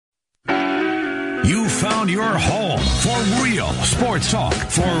You found your home for real sports talk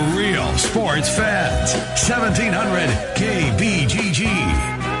for real sports fans. 1700 KBGG.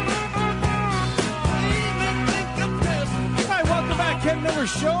 All right, welcome back. Ken Miller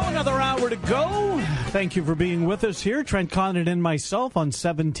Show. Another hour to go. Thank you for being with us here. Trent Condon and myself on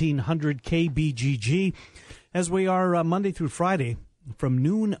 1700 KBGG. As we are Monday through Friday from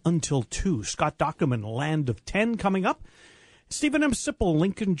noon until 2. Scott Dockerman, Land of 10 coming up. Stephen M. Sipple,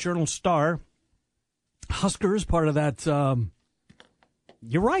 Lincoln Journal-Star. Huskers, part of that.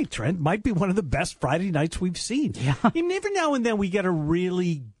 You're right, Trent. Might be one of the best Friday nights we've seen. Yeah. Even every now and then we get a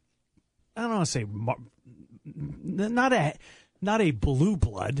really, I don't want to say, not a blue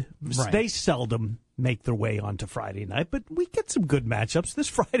blood. Right. They seldom make their way onto Friday night, but we get some good matchups. This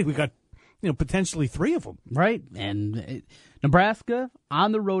Friday we got, potentially 3 of them. Right. And Nebraska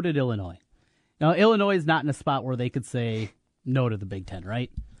on the road at Illinois. Now, Illinois is not in a spot where they could say no to the Big Ten, right?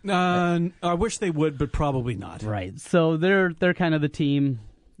 I wish they would, but probably not. Right. So they're kind of the team,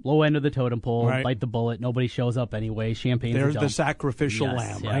 low end of the totem pole, Right. Bite the bullet. Nobody shows up anyway. Champagne's They're a dump. the sacrificial Yes,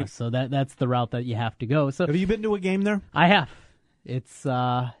 lamb, yeah. right? So that's the route that you have to go. So Have you been to a game there? I have. It's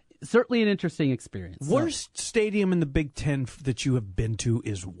certainly an interesting experience. Worst stadium in the Big Ten that you have been to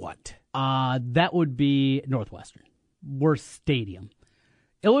is what? That would be Northwestern. Worst stadium.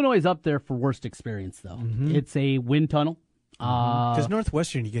 Illinois is up there for worst experience, though. Mm-hmm. It's a wind tunnel. Because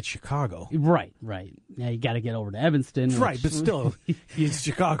Northwestern, you get Chicago. Right. Yeah, you got to get over to Evanston. Right, which- but still,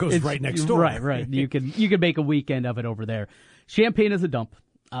 Chicago's right next door. Right. You can make a weekend of it over there. Champaign is a dump.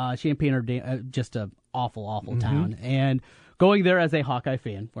 Champaign are just an awful town. And going there as a Hawkeye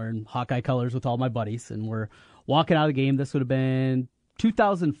fan, wearing Hawkeye colors with all my buddies, and we're walking out of the game. This would have been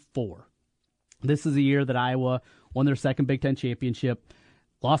 2004. This is a year that Iowa won their second Big Ten championship.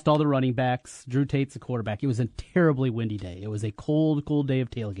 Lost all the running backs. Drew Tate's the quarterback. It was a terribly windy day. It was a cold day of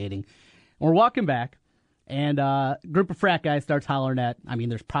tailgating. And we're walking back, and a group of frat guys starts hollering at,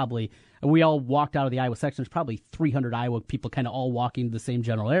 we all walked out of the Iowa section. There's probably 300 Iowa people kind of all walking to the same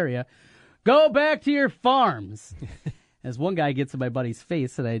general area. Go back to your farms. As one guy gets in my buddy's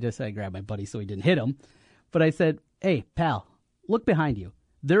face, and I grabbed my buddy so he didn't hit him. But I said, hey, pal, look behind you.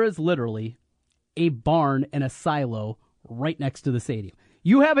 There is literally a barn and a silo right next to the stadium.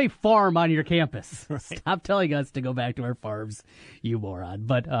 You have a farm on your campus. Right. Stop telling us to go back to our farms, you moron.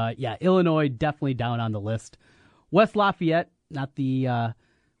 But, Illinois definitely down on the list. West Lafayette, not the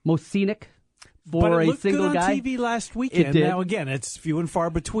most scenic for a single guy. guy. It looked good on TV last weekend. It did. Now, again, it's few and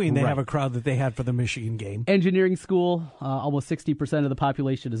far between. They have a crowd that they had for the Michigan game. Engineering school, almost 60% of the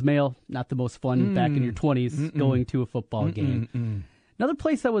population is male. Not the most fun back in your 20s going to a football game. Another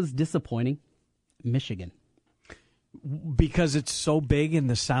place that was disappointing, Michigan. Because it's so big and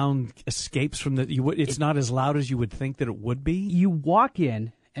the sound escapes from it's not as loud as you would think that it would be. You walk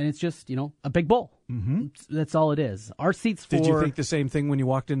in and it's just, a big bowl. Mm-hmm. That's all it is. Our seats for... Did you think the same thing when you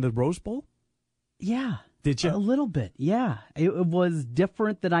walked into the Rose Bowl? Yeah. Did you? A little bit, yeah. It was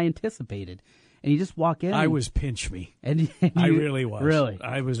different than I anticipated. And you just walk in. I was pinch me. And I really was. Really?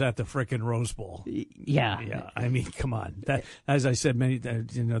 I was at the frickin' Rose Bowl. Yeah. Yeah. I mean, come on. That, as I said,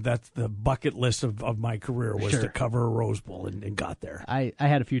 that's the bucket list of my career was to cover a Rose Bowl and got there. I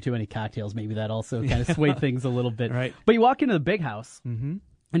had a few too many cocktails. Maybe that also kind of swayed things a little bit. Right. But you walk into the big house, and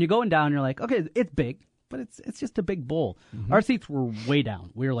you're going down, and you're like, okay, it's big, but it's just a big bowl. Our seats were way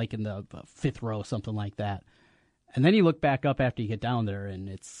down. We were like in the fifth row, something like that. And then you look back up after you get down there, and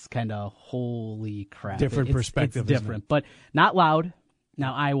it's kind of, holy crap. Different perspective. It's different, but not loud.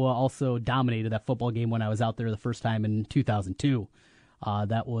 Now, Iowa also dominated that football game when I was out there the first time in 2002.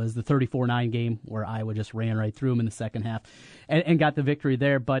 That was the 34-9 game where Iowa just ran right through them in the second half and got the victory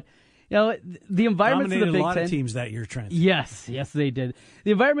there. But, the environments of the Big Ten. A lot of teams that year, Trent. Yes, they did.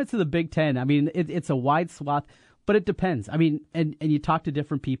 The environments of the Big Ten, I mean, it's a wide swath, but it depends. I mean, and you talk to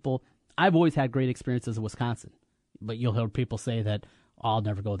different people. I've always had great experiences in Wisconsin. But you'll hear people say that I'll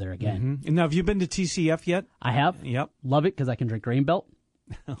never go there again. And now, have you been to TCF yet? I have. Yep. Love it because I can drink Grain Belt.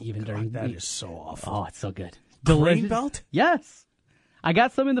 That is so awful. Oh, it's so good. Grain Belt? Yes. I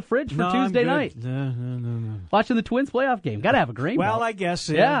got some in the fridge for Tuesday night. No. Watching the Twins playoff game. Got to have a Grain Belt. Well, I guess.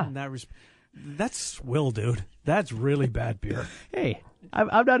 Yeah. That's swill, dude. That's really bad beer. Hey,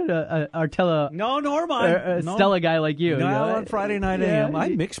 I'm not a Artella. No, nor am I. Stella guy like you. No, you know? on Friday night I am. I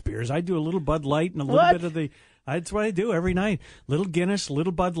mix beers. I do a little Bud Light and a little bit of the. That's what I do every night. Little Guinness,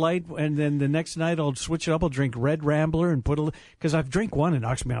 little Bud Light, and then the next night I'll switch it up. I'll drink Red Rambler and put a because I've drank one and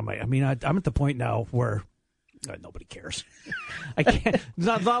knocks me on my. I mean, I'm at the point now where nobody cares. I can't. It's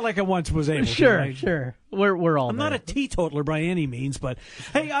not like I once was able. Sure. We're all. I'm not a teetotaler by any means, but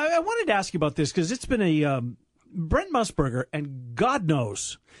hey, I wanted to ask you about this because it's been a Brent Musburger, and God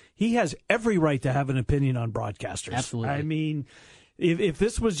knows he has every right to have an opinion on broadcasters. Absolutely. I mean, if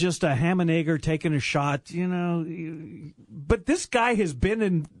this was just a ham and egger taking a shot, but this guy has been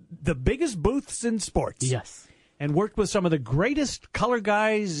in the biggest booths in sports. Yes. And worked with some of the greatest color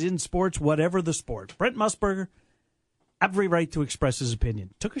guys in sports, whatever the sport. Brent Musburger, every right to express his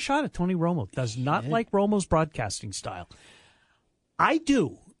opinion. Took a shot at Tony Romo. Does not like Romo's broadcasting style. I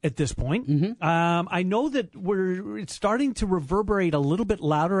do at this point. Mm-hmm. I know that it's starting to reverberate a little bit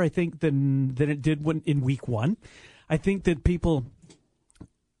louder, I think, than it did in week one. I think that people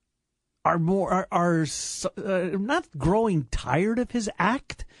are not growing tired of his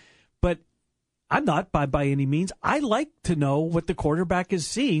act, but I'm not by any means. I like to know what the quarterback is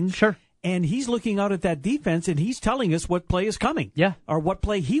seeing. Sure. And he's looking out at that defense, and he's telling us what play is coming. Yeah. Or what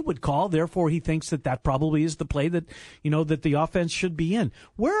play he would call. Therefore, he thinks that probably is the play that, that the offense should be in.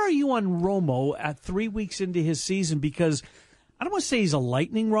 Where are you on Romo at 3 weeks into his season? Because I don't want to say he's a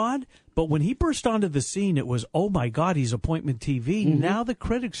lightning rod, but when he burst onto the scene, it was, oh, my God, he's appointment TV. Mm-hmm. Now the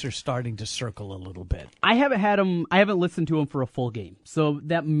critics are starting to circle a little bit. I haven't listened to him for a full game, so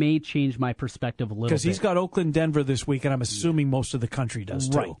that may change my perspective a little bit. Because he's got Oakland, Denver this week, and I'm assuming most of the country does,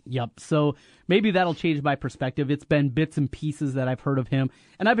 too. Right, yep. So maybe that'll change my perspective. It's been bits and pieces that I've heard of him,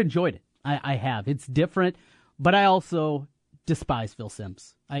 and I've enjoyed it. I have. It's different, but I also despise Phil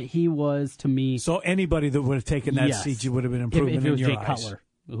Simms. He was, to me... So anybody that would have taken that seat, you would have been improving if it was in your Jay eyes. Cutler,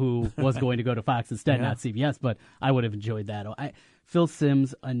 who was going to go to Fox instead, not CBS, but I would have enjoyed that. Phil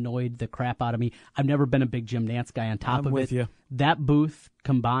Simms annoyed the crap out of me. I've never been a big Jim Nantz guy on top of it. I'm with you. That booth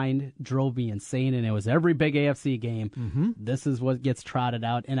combined drove me insane, and it was every big AFC game. Mm-hmm. This is what gets trotted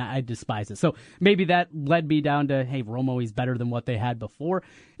out, and I despise it. So maybe that led me down to, hey, Romo, he's better than what they had before.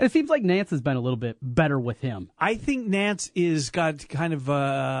 And it seems like Nantz has been a little bit better with him. I think Nantz is got kind of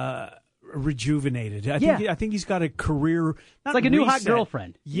rejuvenated. I think he's got a career. It's like a new hot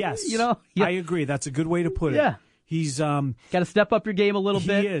girlfriend. Yes. Yeah. I agree. That's a good way to put it. Yeah. He's got to step up your game a little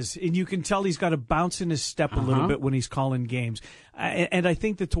bit. He is, and you can tell he's got a bounce in his step a little bit when he's calling games. And I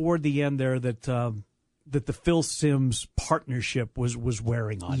think that toward the end there that the Phil Simms partnership was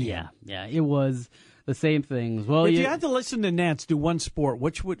wearing on him. Yeah, it was the same things. Well, if you had to listen to Nantz do one sport,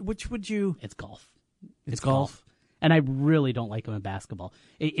 which would you? It's golf. It's golf. And I really don't like him in basketball.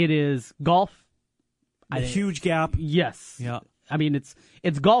 It is golf. A huge gap. Yes. Yeah. I mean,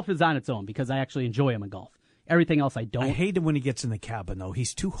 it's golf is on its own because I actually enjoy him in golf. Everything else I don't. I hate him when he gets in the cabin, though.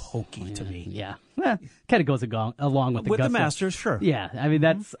 He's too hokey to me. Yeah. Kind of goes along with the guts. The Masters, sure. Yeah. I mean,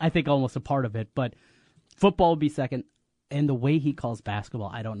 that's, I think, almost a part of it. But football would be second. And the way he calls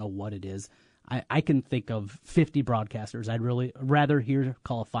basketball, I don't know what it is. I can think of 50 broadcasters I'd really rather hear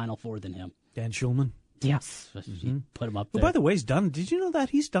call a Final Four than him. Dan Schulman? Yes. Put him up there. Well, by the way, he's done. Did you know that?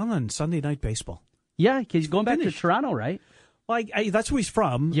 He's done on Sunday Night Baseball. Yeah, he's going back to Toronto, right? Well, that's where he's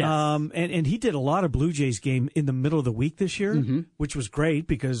from. Yes. And he did a lot of Blue Jays game in the middle of the week this year, which was great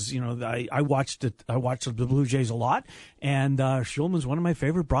because, I watched it. I watched the Blue Jays a lot, and Schulman's one of my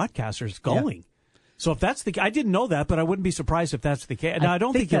favorite broadcasters going. Yeah. So if that's the case, I didn't know that, but I wouldn't be surprised if that's the case. Now, I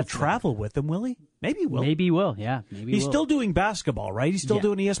don't think he'll travel with them, will he? Maybe he will. Maybe he will, yeah. Maybe he's still doing basketball, right? He's still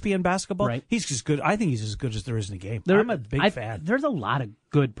doing ESPN basketball? Right. He's just good. I think he's as good as there is in the game. I'm a big fan. There's a lot of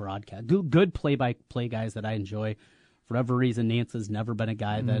good good play-by-play guys that I enjoy. For whatever reason, Nantz has never been a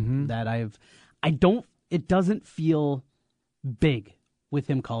guy that it doesn't feel big with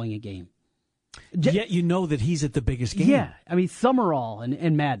him calling a game. Yet you know that he's at the biggest game. Yeah, I mean Summerall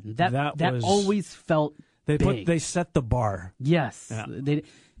and Madden. That always felt big. They set the bar. Yes, yeah.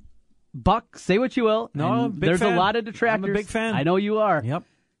 Buck, say what you will. No, there's fan. A lot of detractors. I'm a big fan. I know you are. Yep.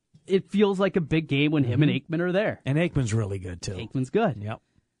 It feels like a big game when him and Aikman are there. And Aikman's really good too. Aikman's good. Yep.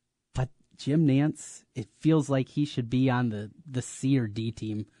 But Jim Nantz, it feels like he should be on the C or D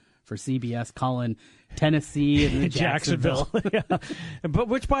team for CBS, calling Tennessee and Jacksonville. Yeah. But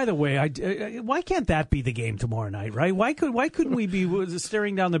which, by the way, why can't that be the game tomorrow night? Right? Why couldn't we be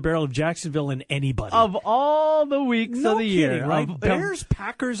staring down the barrel of Jacksonville and anybody of all the weeks of the year? Right? Bears,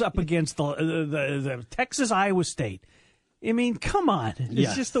 Packers up against the Texas, Iowa State. I mean, come on.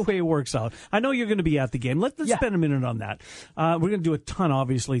 It's just the way it works out. I know you're going to be at the game. Let's spend a minute on that. We're going to do a ton,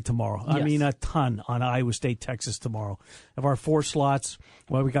 obviously, tomorrow. Yes. I mean, a ton on Iowa State, Texas tomorrow. Of our 4 slots,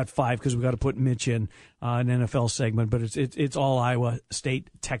 well, we got 5 because we got to put Mitch in an NFL segment, but it's all Iowa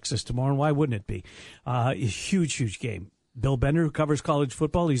State, Texas tomorrow. And why wouldn't it be? A huge game. Bill Bender, who covers college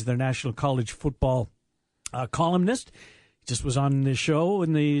football, he's their national college football columnist. Just was on the show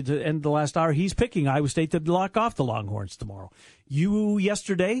in the end of the last hour. He's picking Iowa State to lock off the Longhorns tomorrow. You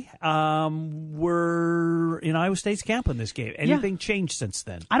yesterday were in Iowa State's camp in this game. Anything changed since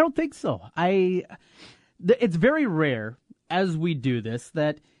then? I don't think so. It's very rare as we do this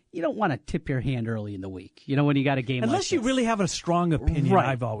that you don't want to tip your hand early in the week. When you got a game unless like you this. really have a strong opinion. Right.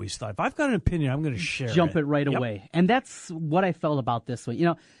 I've always thought if I've got an opinion, I'm going to share Jump it right away. And that's what I felt about this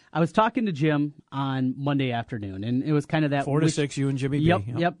one. I was talking to Jim on Monday afternoon, and it was kind of that 4-6, you and Jimmy Yep,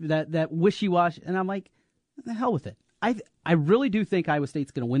 B. Yep. That wishy-washy, and I'm like, the hell with it. I really do think Iowa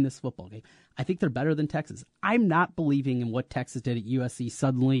State's going to win this football game. I think they're better than Texas. I'm not believing in what Texas did at USC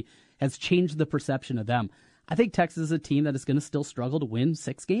suddenly has changed the perception of them. I think Texas is a team that is going to still struggle to win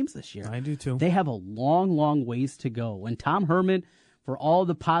 6 games this year. I do too. They have a long, long ways to go. And Tom Herman, for all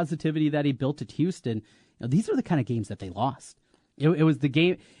the positivity that he built at Houston, these are the kind of games that they lost. It was the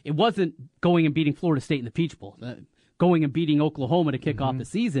game. It wasn't going and beating Florida State in the Peach Bowl, going and beating Oklahoma to kick off the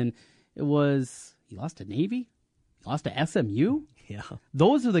season. It was, he lost to Navy, he lost to SMU. Yeah.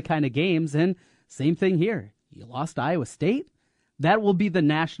 Those are the kind of games. And same thing here. You lost to Iowa State. That will be the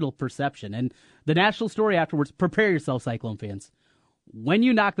national perception. And the national story afterwards, prepare yourself, Cyclone fans. When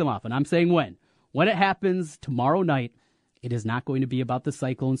you knock them off, and I'm saying when it happens tomorrow night, it is not going to be about the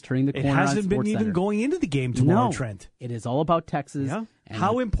Cyclones turning the corner on It hasn't been even SportsCenter. going into the game tomorrow, No, Trent. it is all about Texas. Yeah. And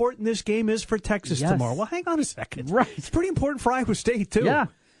How important this game is for Texas Yes. tomorrow. Well, hang on a second. Right. It's pretty important for Iowa State, too. Yeah.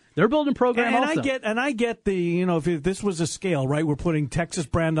 They're building a program And also. I get the, if this was a scale, right, we're putting Texas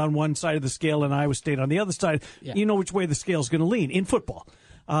brand on one side of the scale and Iowa State on the other side. Yeah. You know which way the scale's going to lean in football.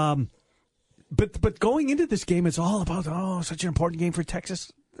 But going into this game, it's all about, such an important game for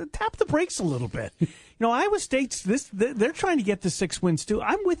Texas. Tap the brakes a little bit. Iowa State's they're trying to get to 6 wins too.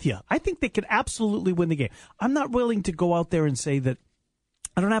 I'm with you. I think they could absolutely win the game. I'm not willing to go out there and say that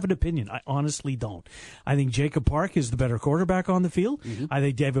I don't have an opinion. I honestly don't. I think Jacob Park is the better quarterback on the field. Mm-hmm. I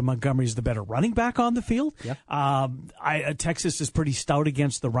think David Montgomery is the better running back on the field. Yep. Texas is pretty stout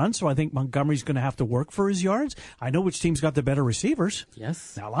against the run, so I think Montgomery's going to have to work for his yards. I know which team's got the better receivers.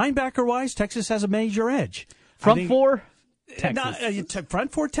 Yes. Now, linebacker-wise, Texas has a major edge. Front four, Texas.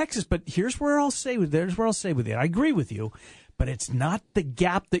 Front four, Texas. But here's where I'll say with it. I agree with you, but it's not the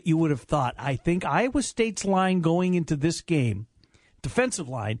gap that you would have thought. I think Iowa State's line going into this game, defensive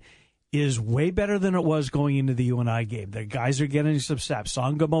line, is way better than it was going into the UNI game. The guys are getting some snaps.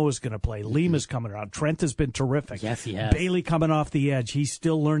 Sangamo is going to play. Lima's coming around. Trent has been terrific. Yes, he has. Bailey coming off the edge. He's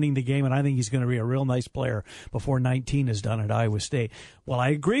still learning the game, and I think he's going to be a real nice player before 19 is done at Iowa State. Well, I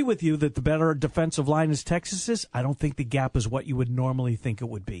agree with you that the better defensive line is Texas's. I don't think the gap is what you would normally think it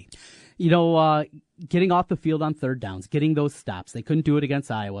would be. Getting off the field on third downs, getting those stops. They couldn't do it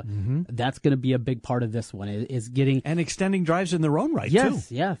against Iowa. Mm-hmm. That's going to be a big part of this one, is getting... And extending drives in their own right, too.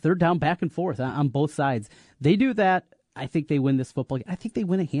 Yes, yeah, third down back and forth on both sides. They do that. I think they win this football game. I think they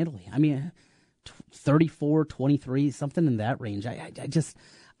win it handily. I mean, 34-23, something in that range.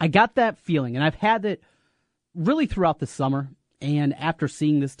 I got that feeling, and I've had it really throughout the summer. And after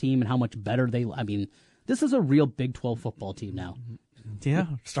seeing this team and how much better this is a real Big 12 football team now. Yeah,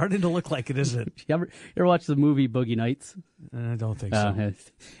 starting to look like it, isn't it? You ever watch the movie Boogie Nights? I don't think so.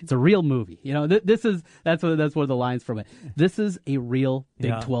 It's a real movie. That's one of the lines from it. This is a real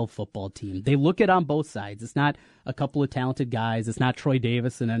Big 12 football team. They look it on both sides. It's not a couple of talented guys. It's not Troy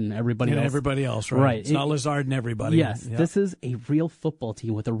Davis and then everybody else. Right. It's not Lazard and everybody. Yes, This is a real football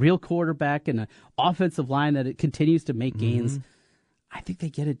team with a real quarterback and an offensive line that it continues to make gains. I think they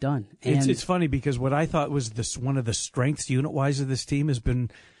get it done. And it's funny because what I thought was one of the strengths unit-wise of this team has been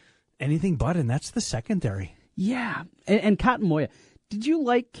anything but, and that's the secondary. Yeah. And Cotton Moya, did you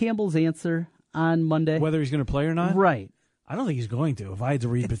like Campbell's answer on Monday? Whether he's going to play or not? Right. I don't think he's going to. If I had to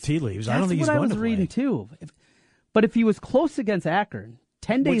read the tea leaves, I don't think he's going to play. That's what I was reading, too. But if he was close against Akron,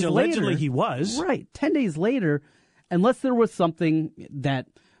 10 days later... Which allegedly he was. Right. 10 days later, unless there was something that,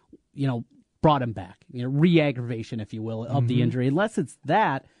 brought him back, re-aggravation, if you will, of the injury. Unless it's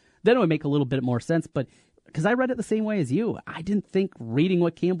that, then it would make a little bit more sense. But because I read it the same way as you, I didn't think reading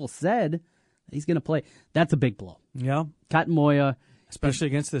what Campbell said that he's going to play. That's a big blow. Yeah. Cotton Moya. Especially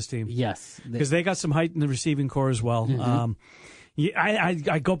against this team. Yes. Because they got some height in the receiving core as well. Mm-hmm.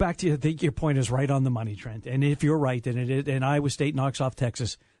 I go back to, I think your point is right on the money, Trent. And if you're right, and Iowa State knocks off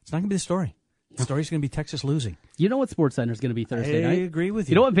Texas, it's not going to be the story. The story's going to be Texas losing. You know what SportsCenter is going to be Thursday night? I agree with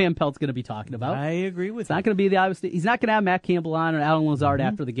you. You know what Van Pelt's going to be talking about? I agree with you. It's not going to be the Iowa State. He's not going to have Matt Campbell on or Alan Lazard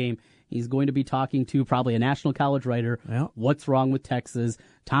after the game. He's going to be talking to probably a national college writer. Yeah. What's wrong with Texas?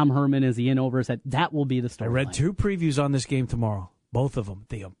 Tom Herman, is he in over his head? That will be the story. I read 2 previews on this game tomorrow. Both of them.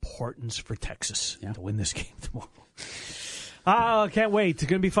 The importance for Texas to win this game tomorrow. Can't wait. It's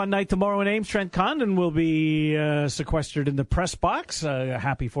going to be a fun night tomorrow in Ames. Trent Condon will be sequestered in the press box.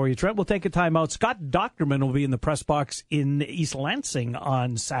 Happy for you, Trent. We'll take a timeout. Scott Docterman will be in the press box in East Lansing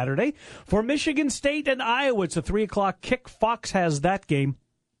on Saturday. For Michigan State and Iowa, it's a 3 o'clock kick. Fox has that game.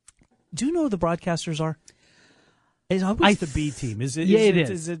 Do you know who the broadcasters are? Who's the B team? Is it? Yeah, is it is.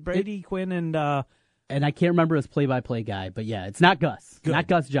 Is it Brady Quinn and? And I can't remember his play-by-play guy, but yeah, it's not Gus. Good. Not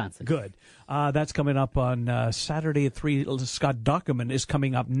Gus Johnson. Good. That's coming up on Saturday at 3. Scott Dockerman is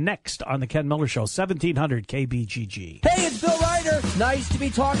coming up next on the Ken Miller Show, 1700 KBGG. Hey, it's Bill Ryder. Nice to be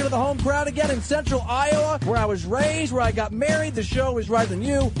talking to the home crowd again in central Iowa, where I was raised, where I got married. The show is right than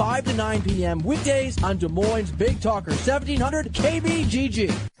you, 5 to 9 p.m. weekdays on Des Moines' Big Talker, 1700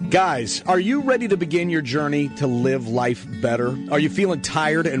 KBGG. Guys, are you ready to begin your journey to live life better? Are you feeling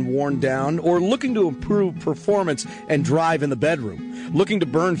tired and worn down, or looking to improve performance and drive in the bedroom? Looking to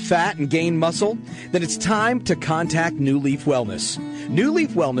burn fat and gain muscle? Then it's time to contact New Leaf Wellness. New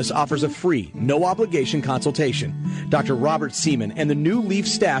Leaf Wellness offers a free, no-obligation consultation. Dr. Robert Seaman and the New Leaf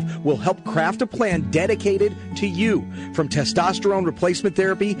staff will help craft a plan dedicated to you. From testosterone replacement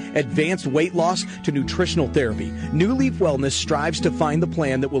therapy, advanced weight loss, to nutritional therapy, New Leaf Wellness strives to find the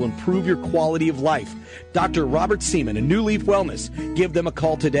plan that will improve your quality of life. Dr. Robert Seaman and New Leaf Wellness. Give them a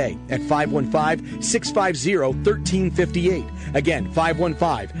call today at 515-650-1358. Again,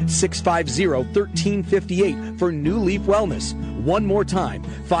 515-650-1358 for New Leaf Wellness. One more time,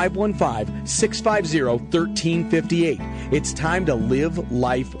 515-650-1358. It's time to live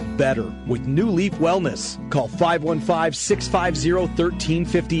life better with New Leaf Wellness. Call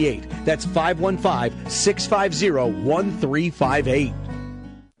 515-650-1358. That's 515-650-1358.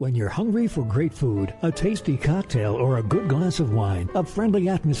 When you're hungry for great food, a tasty cocktail, or a good glass of wine, a friendly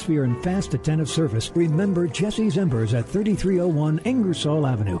atmosphere and fast attentive service, remember Jesse's Embers at 3301 Ingersoll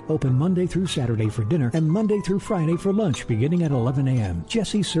Avenue. Open Monday through Saturday for dinner and Monday through Friday for lunch beginning at 11 a.m.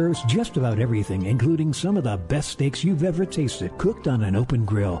 Jesse serves just about everything, including some of the best steaks you've ever tasted, cooked on an open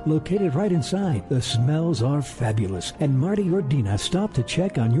grill. Located right inside, the smells are fabulous. And Marty or Dina stop to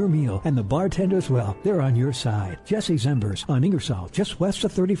check on your meal, and the bartenders, well, they're on your side. Jesse's Embers on Ingersoll, just west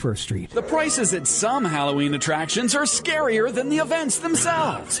of 31st Street. The prices at some Halloween attractions are scarier than the events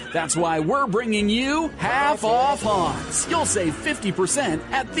themselves. That's why we're bringing you half off haunts. You'll save 50%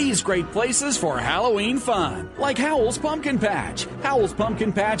 at these great places for Halloween fun, like Howell's Pumpkin Patch. Howell's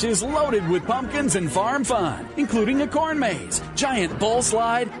Pumpkin Patch is loaded with pumpkins and farm fun, including a corn maze, giant bull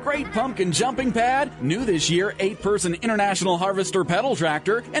slide, great pumpkin jumping pad, new this year 8-person International Harvester pedal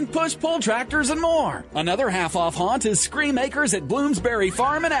tractor, and push-pull tractors and more. Another half off haunt is Scream Acres at Bloomsbury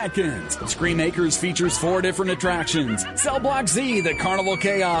Farm in Atkins. Scream Acres features 4 different attractions: Cell Block Z, the Carnival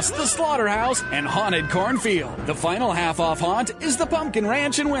Chaos, the Slaughterhouse, and Haunted Cornfield. The final half-off haunt is the Pumpkin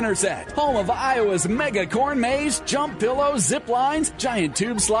Ranch in Winterset, home of Iowa's mega corn maze, jump pillows, zip lines, giant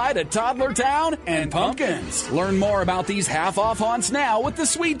tube slide at Toddler Town, and pumpkins. Learn more about these half-off haunts now with the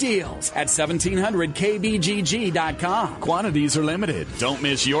sweet deals at 1700kbgg.com. Quantities are limited. Don't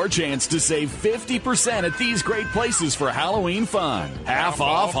miss your chance to save 50% at these great places for Halloween fun.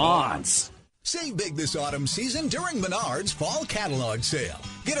 Half-off haunts. Save big this autumn season during Menards Fall Catalog Sale.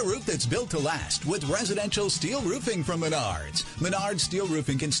 Get a roof that's built to last with residential steel roofing from Menards. Menards steel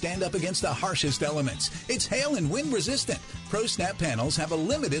roofing can stand up against the harshest elements. It's hail and wind resistant. Pro Snap panels have a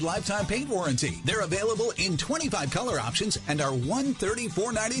limited lifetime paint warranty. They're available in 25 color options and are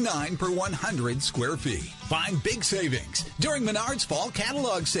 $134.99 per 100 square feet. Find big savings during Menards Fall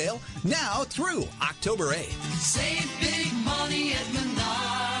Catalog Sale now through October 8th. Save big money at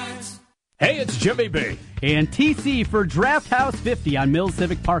Menards. Hey, it's Jimmy B. And TC for Draft House 50 on Mills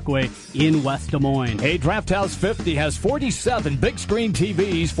Civic Parkway in West Des Moines. Hey, Draft House 50 has 47 big screen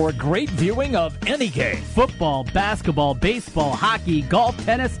TVs for great viewing of any game. Football, basketball, baseball, hockey, golf,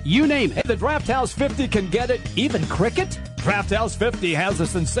 tennis, you name it. The Draft House 50 can get it, even cricket. Draft House 50 has a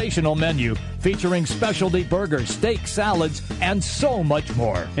sensational menu featuring specialty burgers, steak, salads, and so much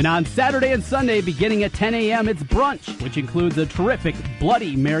more. And on Saturday and Sunday, beginning at 10 a.m., it's brunch, which includes a terrific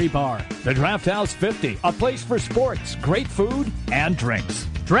Bloody Mary bar. The Draft House 50, a place for sports, great food, and drinks.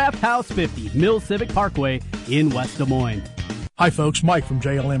 Draft House 50, Mills Civic Parkway in West Des Moines. Hi folks, Mike from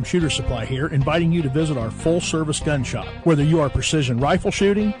JLM Shooter Supply here, inviting you to visit our full-service gun shop. Whether you are precision rifle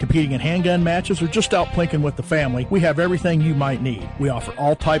shooting, competing in handgun matches, or just out plinking with the family, we have everything you might need. We offer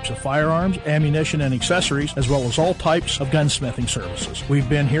all types of firearms, ammunition, and accessories, as well as all types of gunsmithing services. We've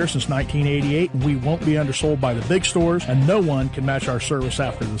been here since 1988, and we won't be undersold by the big stores, and no one can match our service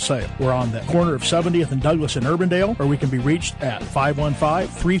after the sale. We're on the corner of 70th and Douglas in Urbandale, or we can be reached at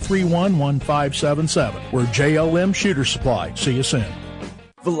 515-331-1577. We're JLM Shooter Supply. See you soon.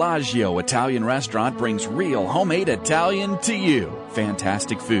 Villaggio Italian Restaurant brings real homemade Italian to you.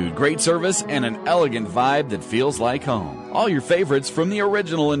 Fantastic food, great service, and an elegant vibe that feels like home. All your favorites from the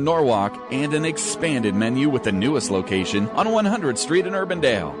original in Norwalk and an expanded menu with the newest location on 100th Street in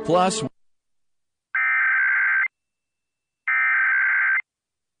Urbandale. Plus,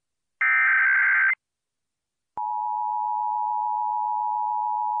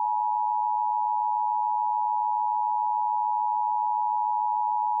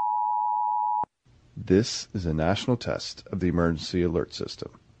 This is a national test of the emergency alert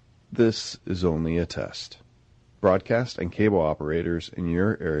system. This is only a test. Broadcast and cable operators in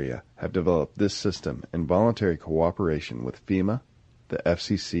your area have developed this system in voluntary cooperation with FEMA, the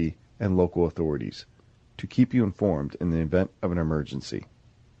FCC, and local authorities to keep you informed in the event of an emergency.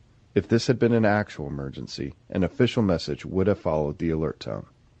 If this had been an actual emergency, an official message would have followed the alert tone.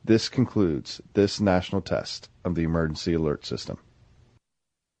 This concludes this national test of the emergency alert system.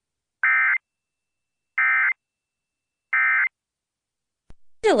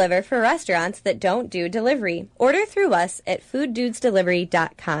 Deliver for restaurants that don't do delivery. Order through us at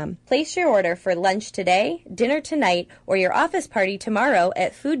fooddudesdelivery.com. Place your order for lunch today, dinner tonight, or your office party tomorrow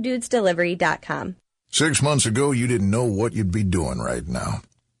at fooddudesdelivery.com. 6 months ago, you didn't know what you'd be doing right now.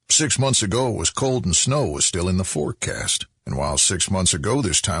 6 months ago, it was cold and snow was still in the forecast. And while 6 months ago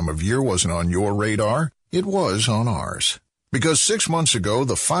this time of year wasn't on your radar, it was on ours. Because 6 months ago,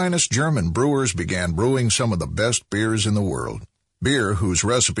 the finest German brewers began brewing some of the best beers in the world. Beer whose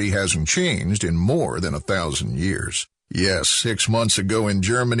recipe hasn't changed in more than 1,000 years. Yes, 6 months ago in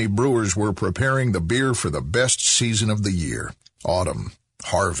Germany, brewers were preparing the beer for the best season of the year. Autumn,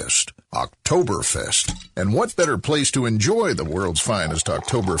 harvest, Oktoberfest. And what better place to enjoy the world's finest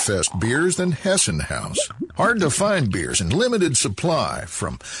Oktoberfest beers than Hessen House? Hard to find beers in limited supply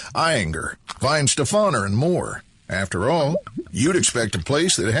from Eyinger, Weinstefaner, and more. After all, you'd expect a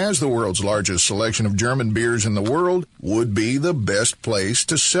place that has the world's largest selection of German beers in the world would be the best place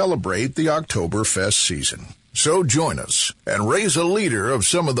to celebrate the Oktoberfest season. So join us and raise a liter of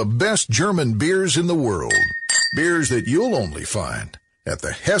some of the best German beers in the world. Beers that you'll only find at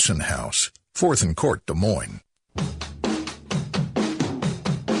the Hessen House, 4th and Court, Des Moines.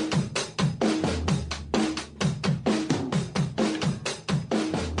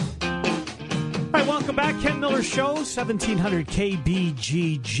 Welcome back. Ken Miller Show, 1700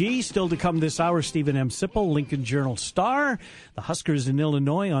 KBGG. Still to come this hour, Stephen M. Sipple, Lincoln Journal-Star. The Huskers in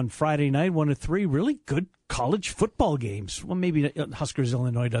Illinois on Friday night, 1 of 3 really good college football games. Well, maybe Huskers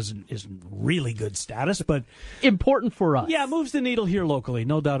Illinois isn't really good status, but important for us. Yeah, moves the needle here locally,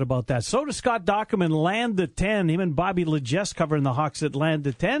 no doubt about that. So does Scott Dockham in Land to 10. Him and Bobby Legesse covering the Hawks at Land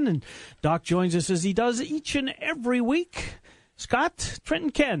to 10, and Doc joins us as he does each and every week. Scott, Trent,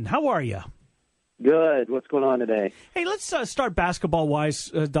 and Ken, how are you? Good. What's going on today? Hey, let's start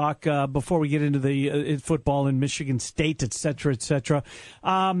basketball-wise, Doc, before we get into the football in Michigan State, et cetera, et cetera.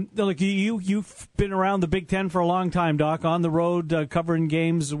 Look, you've been around the Big Ten for a long time, Doc, on the road covering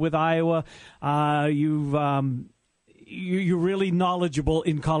games with Iowa. You're really knowledgeable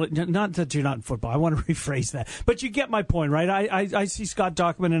in college. Not that you're not in football. I want to rephrase that. But you get my point, right? I see Scott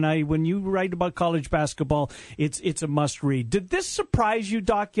Dockham, and when you write about college basketball, it's a must-read. Did this surprise you,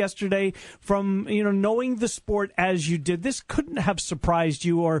 Doc, yesterday from knowing the sport as you did? This couldn't have surprised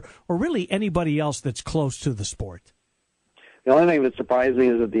you or really anybody else that's close to the sport. The only thing that surprised me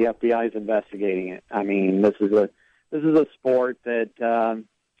is that the FBI is investigating it. I mean, this is a sport that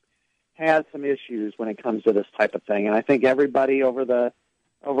has some issues when it comes to this type of thing, and I think everybody over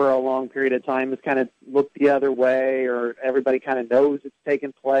a long period of time has kind of looked the other way, or everybody kind of knows it's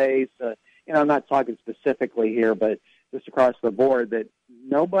taken place. I'm not talking specifically here, but just across the board, that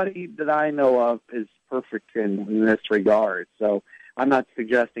nobody that I know of is perfect in this regard. So I'm not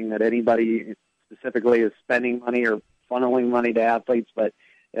suggesting that anybody specifically is spending money or funneling money to athletes, but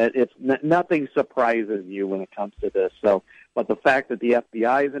nothing surprises you when it comes to this. So, but the fact that the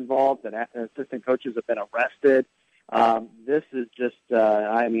FBI is involved, that assistant coaches have been arrested, this is just,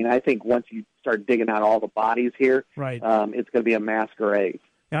 I think once you start digging out all the bodies here, right, it's going to be a masquerade.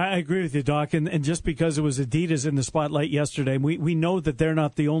 I agree with you, Doc. And just because it was Adidas in the spotlight yesterday, we know that they're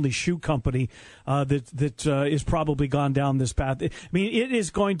not the only shoe company that is probably gone down this path. I mean, it is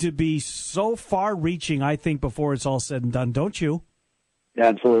going to be so far-reaching, I think, before it's all said and done, don't you?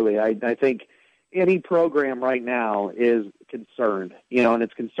 Absolutely. I think any program right now is concerned, and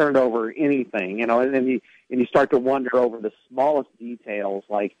it's concerned over anything, and you start to wonder over the smallest details,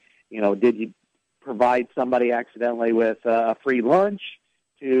 like, did you provide somebody accidentally with a free lunch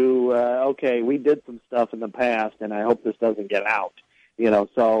to, okay, we did some stuff in the past, and I hope this doesn't get out,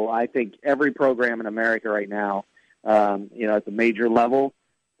 so I think every program in America right now, at the major level,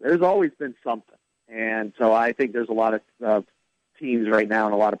 there's always been something. And so I think there's a lot of teams right now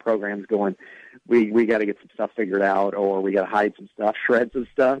and a lot of programs going, we got to get some stuff figured out, or we got to hide some stuff, shred some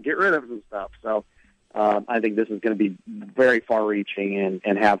stuff, get rid of some stuff. So I think this is going to be very far-reaching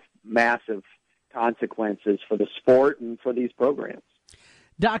and have massive consequences for the sport and for these programs.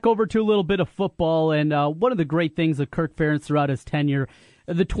 Doc, over to a little bit of football, and one of the great things of Kirk Ferentz throughout his tenure,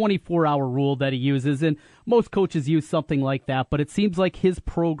 the 24-hour rule that he uses, and most coaches use something like that, but it seems like his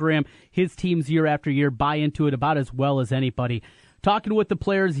program, his teams year after year buy into it about as well as anybody. Talking with the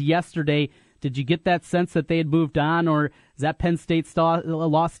players yesterday, did you get that sense that they had moved on, or is that Penn State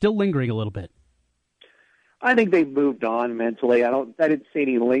loss still lingering a little bit? I think they've moved on mentally. I didn't see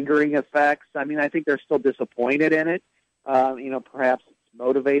any lingering effects. I mean, I think they're still disappointed in it. Perhaps it's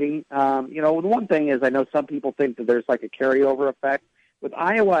motivating. The one thing is, I know some people think that there's like a carryover effect with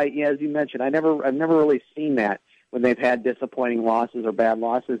Iowa. Yeah, as you mentioned, I've never really seen that when they've had disappointing losses or bad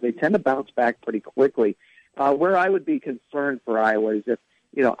losses. They tend to bounce back pretty quickly. Where I would be concerned for Iowa is if,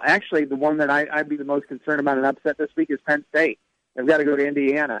 actually the one that I'd be the most concerned about an upset this week is Penn State. They've got to go to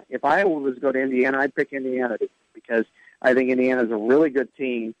Indiana. If Iowa was to go to Indiana, I'd pick Indiana because I think Indiana's a really good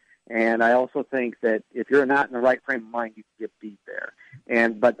team, and I also think that if you're not in the right frame of mind, you can get beat there.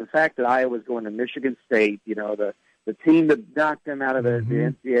 But the fact that Iowa's going to Michigan State, the team that knocked them out of the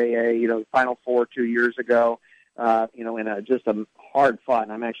NCAA, the Final Four 2 years ago, in just a hard fought,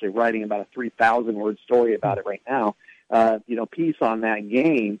 and I'm actually writing about a 3,000-word story about it right now, piece on that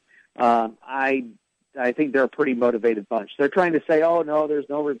game. I think they're a pretty motivated bunch. They're trying to say, oh, no, there's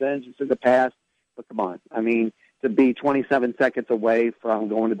no revenge. It's in the past. But come on. I mean, to be 27 seconds away from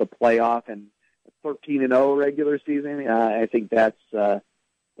going to the playoff and 13-0 regular season, I think that's got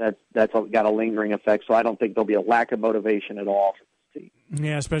a lingering effect. So I don't think there'll be a lack of motivation at all for this team.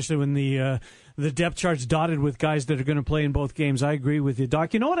 Yeah, especially when the depth chart's dotted with guys that are going to play in both games. I agree with you,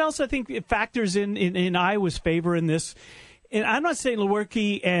 Doc. You know what else I think factors in Iowa's favor in this? And I'm not saying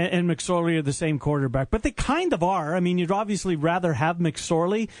Lewerke and McSorley are the same quarterback, but they kind of are. I mean, you'd obviously rather have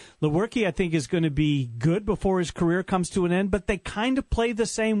McSorley. Lewerke, I think, is going to be good before his career comes to an end, but they kind of play the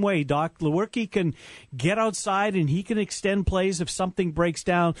same way, Doc. Lewerke can get outside, and he can extend plays if something breaks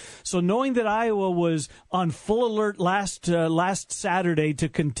down. So knowing that Iowa was on full alert last Saturday to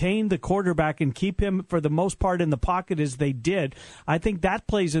contain the quarterback and keep him, for the most part, in the pocket as they did, I think that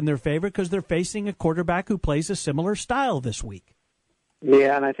plays in their favor because they're facing a quarterback who plays a similar style this week.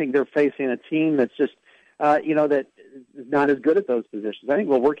 Yeah, and I think they're facing a team that's just, that is not as good at those positions. I think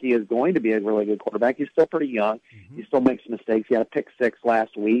Lewerke is going to be a really good quarterback. He's still pretty young. He still makes mistakes. He had a pick six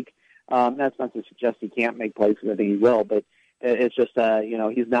last week. That's not to suggest he can't make plays, because I think he will, but it's just,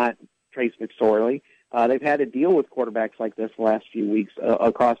 he's not Trace McSorley. They've had to deal with quarterbacks like this the last few weeks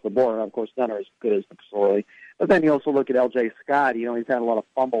across the board. Of course, none are as good as McSorley. But then you also look at L.J. Scott. He's had a lot of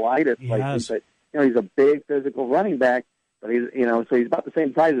fumbleitis lately, but he's a big physical running back. But so he's about the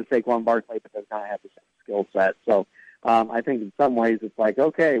same size as Saquon Barkley, but does not have the same skill set. So I think in some ways it's like,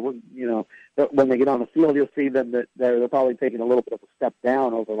 okay, when they get on the field, you'll see them that they're probably taking a little bit of a step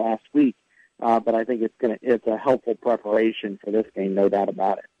down over last week. But I think it's a helpful preparation for this game, no doubt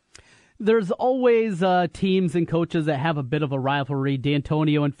about it. There's always teams and coaches that have a bit of a rivalry.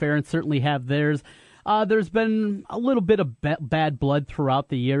 D'Antonio and Ferentz certainly have theirs. There's been a little bit of bad blood throughout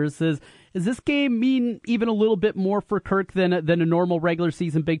the years. Does this game mean even a little bit more for Kirk than a normal regular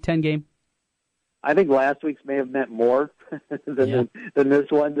season Big Ten game? I think last week's may have meant more than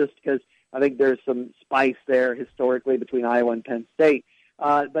this one, just because I think there's some spice there historically between Iowa and Penn State.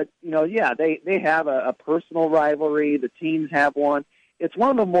 But they have a personal rivalry. The teams have one. It's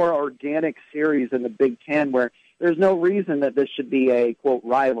one of the more organic series in the Big Ten where there's no reason that this should be a, quote,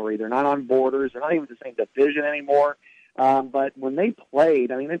 rivalry. They're not on borders. They're not even the same division anymore. But when they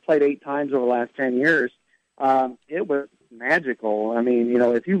played, they played 8 times over the last 10 years. It was magical.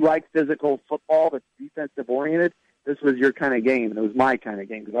 If you like physical football that's defensive-oriented, this was your kind of game, and it was my kind of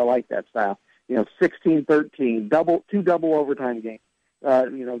game because I like that style. 16-13, two double overtime games.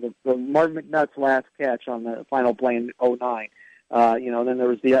 The Martin McNutt's last catch on the final play in 2009. Then there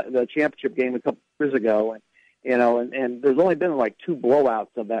was the championship game a couple years ago, and there's only been like 2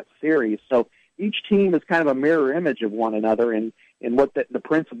 blowouts of that series. So each team is kind of a mirror image of one another in what the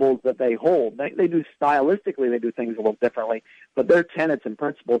principles that they hold. They do stylistically, they do things a little differently, but their tenets and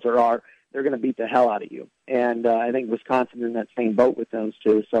principles are they're going to beat the hell out of you. And I think Wisconsin in that same boat with those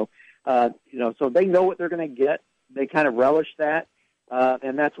two. So so they know what they're going to get. They kind of relish that,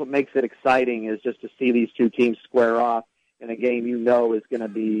 and that's what makes it exciting, is just to see these two teams square off in a game is going to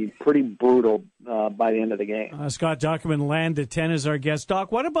be pretty brutal by the end of the game. Scott Dochterman, Land to 10 is our guest.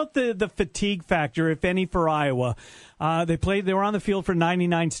 Doc, what about the fatigue factor, if any, for Iowa? They were on the field for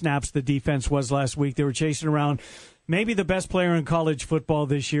 99 snaps, the defense was last week. They were chasing around maybe the best player in college football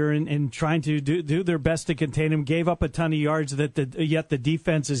this year and trying to do their best to contain him. Gave up a ton of yards, yet the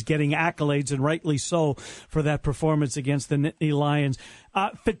defense is getting accolades, and rightly so, for that performance against the Nittany Lions.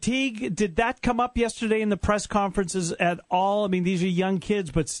 Fatigue, did that come up yesterday in the press conferences at all? These are young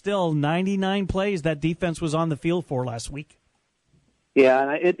kids, but still 99 plays that defense was on the field for last week. Yeah,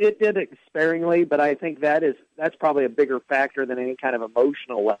 and it did it sparingly, but I think that's probably a bigger factor than any kind of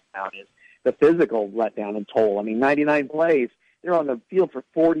emotional letdown is the physical letdown and toll. I mean, 99 plays, they're on the field for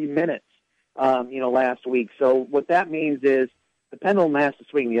 40 minutes, last week. So what that means is the pendulum has to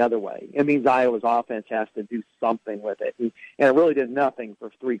swing the other way. It means Iowa's offense has to do something with it, and it really did nothing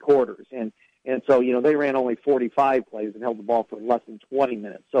for 3 quarters. And so, they ran only 45 plays and held the ball for less than 20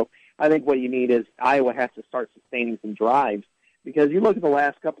 minutes. So I think what you need is Iowa has to start sustaining some drives, because you look at the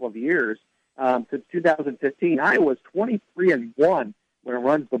last couple of years, since 2015, Iowa's 23-1 when it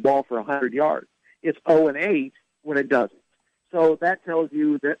runs the ball for 100 yards. It's 0-8 when it doesn't. So that tells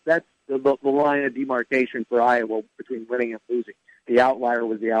you that's the line of demarcation for Iowa between winning and losing. The outlier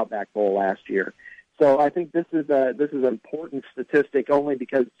was the Outback Bowl last year. So I think this is an important statistic only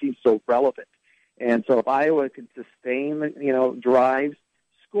because it seems so relevant. And so if Iowa can sustain, drives,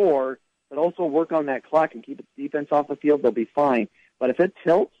 score, but also work on that clock and keep its defense off the field, they'll be fine. But if it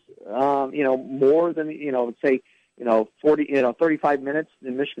tilts, more than, say, 35 minutes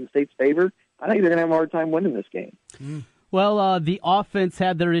in Michigan State's favor, I think they're going to have a hard time winning this game. Well, the offense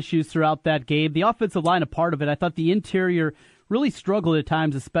had their issues throughout that game. The offensive line, a part of it. I thought the interior really struggled at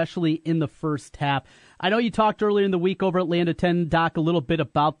times, especially in the first half. I know you talked earlier in the week over at Landa 10, Doc, a little bit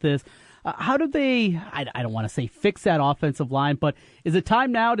about this. How do they, I don't want to say fix that offensive line, but is it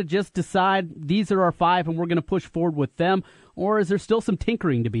time now to just decide these are our 5 and we're going to push forward with them, or is there still some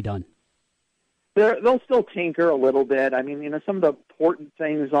tinkering to be done? They'll still tinker a little bit. I mean, some of the important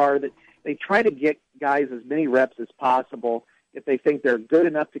things are that they try to get guys as many reps as possible if they think they're good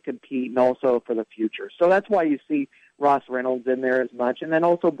enough to compete and also for the future. So that's why you see Ross Reynolds in there as much. And then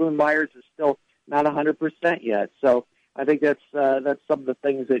also Boone Myers is still not 100% yet. So I think that's some of the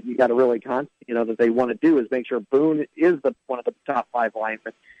things that you got to really that they want to do is make sure Boone is one of the top 5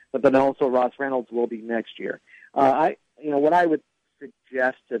 linemen, but then also Ross Reynolds will be next year. What I would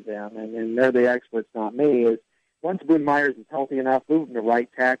suggest to them, and they're the experts, not me, is once Boone Myers is healthy enough, move him to right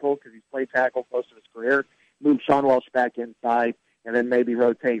tackle because he's played tackle most of his career. Move Sean Welsh back inside, and then maybe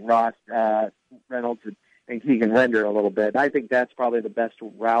rotate Ross Reynolds and Keegan Render a little bit. I think that's probably the best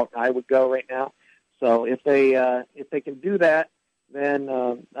route I would go right now. So if they can do that, then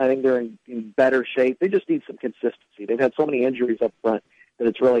I think they're in better shape. They just need some consistency. They've had so many injuries up front that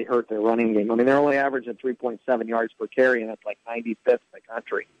it's really hurt their running game. I mean, they're only averaging 3.7 yards per carry, and that's like 95th in the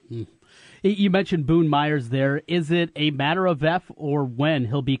country. You mentioned Boone Myers there. Is it a matter of if or when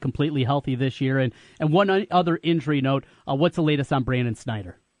he'll be completely healthy this year? And one other injury note, what's the latest on Brandon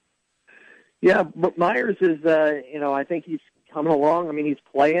Snyder? Yeah, but Myers is, I think he's coming along. I mean, he's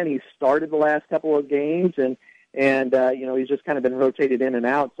playing. He's started the last couple of games, and he's just kind of been rotated in and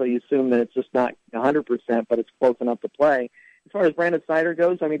out, so you assume that it's just not 100%, but it's close enough to play. As far as Brandon Snyder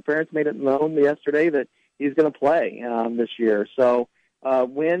goes, I mean, parents made it known yesterday that he's going to play this year. So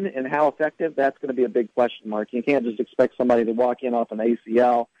when and how effective, that's going to be a big question mark. You can't just expect somebody to walk in off an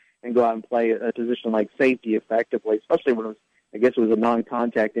ACL and go out and play a position like safety effectively, especially when it was a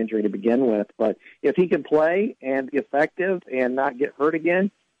non-contact injury to begin with. But if he can play and be effective and not get hurt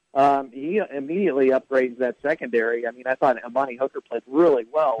again, he immediately upgrades that secondary. I mean, I thought Amani Hooker played really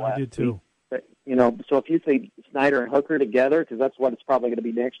well last week. I did too. But, so if you say Snyder and Hooker together, because that's what it's probably going to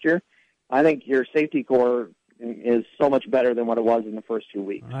be next year, I think your safety core is so much better than what it was in the first 2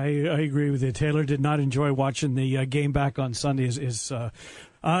 weeks. I agree with you. Taylor did not enjoy watching the game back on Sunday. Is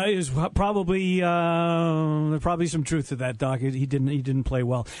probably some truth to that, Doc. He didn't play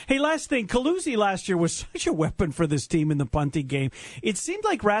well. Hey, last thing, Calusi last year was such a weapon for this team in the punting game. It seemed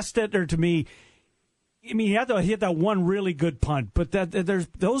like Rastetner to me. I mean, he had that one really good punt, but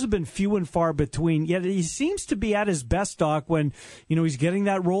those have been few and far between. Yet he seems to be at his best, Doc, when he's getting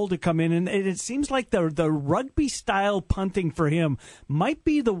that roll to come in, and it seems like the rugby style punting for him might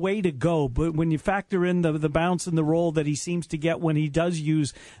be the way to go. But when you factor in the bounce and the roll that he seems to get when he does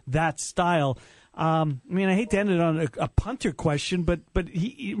use that style. I mean, I hate to end it on a punter question, but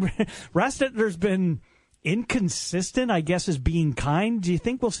Rastetner's been inconsistent, I guess, is being kind. Do you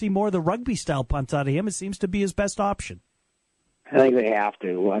think we'll see more of the rugby-style punts out of him? It seems to be his best option. I think they have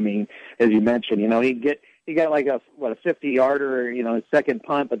to. I mean, as you mentioned, he got like a 50-yarder, his second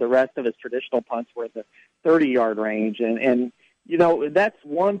punt, but the rest of his traditional punts were in the 30-yard range, and that's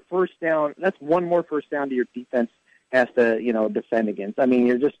one first down. That's one more first down to your defense has to defend against. I mean,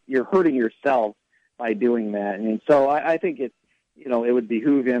 you're hurting yourself by doing that, and so I think it would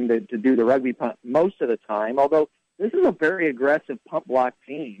behoove him to do the rugby punt most of the time, although this is a very aggressive punt block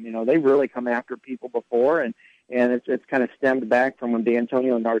team. They really come after people before, and it's kind of stemmed back from when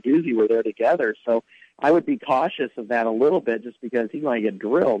D'Antonio and Narduzzi were there together. So I would be cautious of that a little bit just because he might get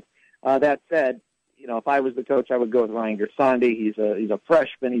drilled. That said, if I was the coach, I would go with Ryan Gersandi. He's a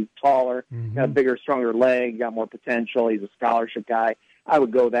freshman. He's taller, got a bigger, stronger leg, got more potential. He's a scholarship guy. I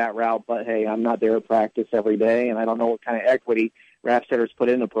would go that route, but hey, I'm not there at practice every day, and I don't know what kind of equity Raffstedter's put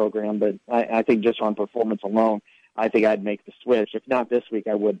in the program, but I think just on performance alone, I think I'd make the switch. If not this week,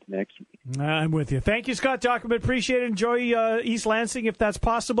 I would next week. I'm with you. Thank you, Scott Dochterman. Appreciate it. Enjoy East Lansing if that's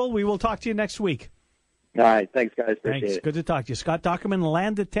possible. We will talk to you next week. All right. Thanks, guys. Appreciate it. Good to talk to you. Scott Dochterman,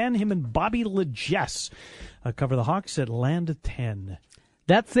 Land of 10. Him and Bobby Legess cover the Hawks at Land of 10.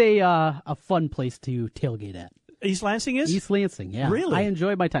 That's a fun place to tailgate at. East Lansing is? East Lansing, yeah. Really? I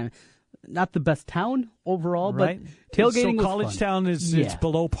enjoyed my time. Not the best town overall, right. but tailgating was College fun. Town is it's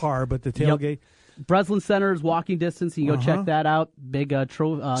below par, but the tailgate... Yep. Breslin Center is walking distance. You can go check that out. Big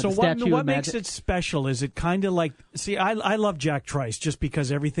So what makes it special? Is it kind of like... See, I love Jack Trice just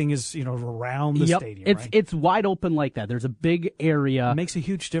because everything is around the stadium, It's wide open like that. There's a big area. It makes a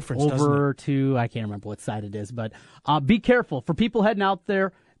huge difference, over doesn't it? to, I can't remember what side it is, but be careful. For people heading out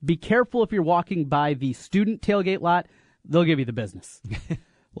there, be careful if you're walking by the student tailgate lot. They'll give you the business. A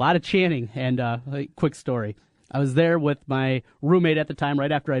lot of chanting. And a quick story. I was there with my roommate at the time,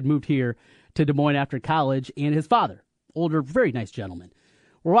 right after I'd moved here to Des Moines after college, and his father, older, very nice gentleman.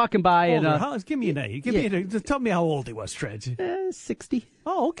 We're walking by, and give me an age. Just tell me how old he was, Treg. 60.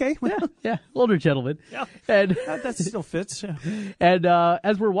 Oh, okay. Yeah, older gentleman. Yeah, and that still fits. Yeah. And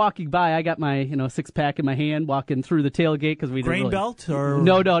as we're walking by, I got my 6-pack in my hand, walking through the tailgate because we grain belt or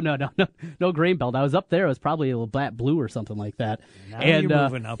no grain belt. I was up there. It was probably a little black blue or something like that. Now you're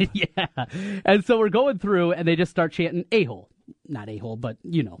moving up. Yeah, and so we're going through, and they just start chanting "a-hole," not a-hole, but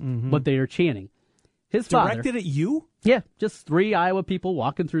what they are chanting. His father directed at you. Yeah, just 3 Iowa people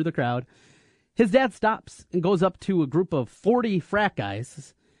walking through the crowd. His dad stops and goes up to a group of 40 frat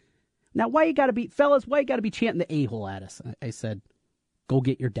guys. Now, why you got to be chanting the a-hole at us? I said, go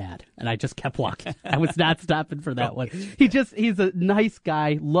get your dad. And I just kept walking. I was not stopping for that one. He's a nice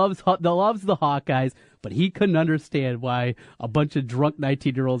guy, loves the Hawkeyes, but he couldn't understand why a bunch of drunk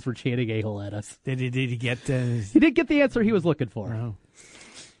 19-year-olds were chanting a-hole at us. Did he get... He did get the answer he was looking for.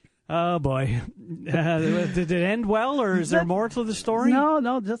 Oh, boy. Did it end well, or is there more to the story?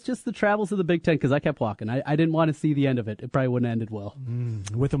 No, that's just the travels of the Big Ten, because I kept walking. I didn't want to see the end of it. It probably wouldn't have ended well.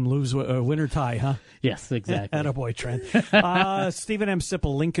 With them lose win or tie, huh? Yes, exactly. Attaboy, Trent. Stephen M.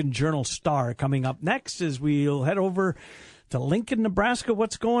 Sipple, Lincoln Journal-Star, coming up next as we'll head over to Lincoln, Nebraska.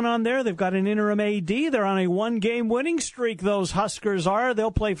 What's going on there? They've got an interim AD. They're on a 1-game winning streak, those Huskers are.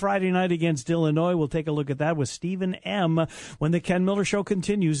 They'll play Friday night against Illinois. We'll take a look at that with Stephen M. when the Ken Miller Show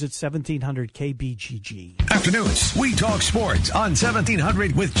continues at 1700 KBGG. Afternoons, we talk sports on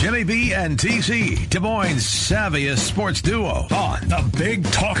 1700 with Jimmy B and TC, Des Moines' savviest sports duo on the Big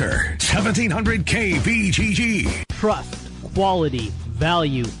Talker, 1700 KBGG. Trust, quality,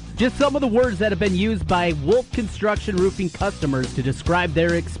 value. Just some of the words that have been used by Wolf Construction Roofing customers to describe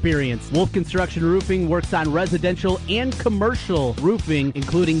their experience. Wolf Construction Roofing works on residential and commercial roofing,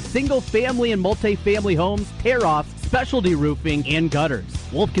 including single-family and multi-family homes, tear-offs, specialty roofing, and gutters.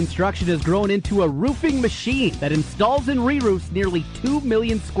 Wolf Construction has grown into a roofing machine that installs and re-roofs nearly 2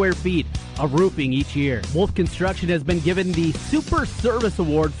 million square feet of roofing each year. Wolf Construction has been given the Super Service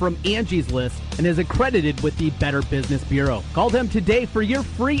Award from Angie's List and is accredited with the Better Business Bureau. Call them today for your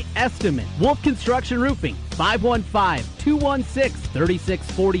free estimate. Wolf Construction Roofing,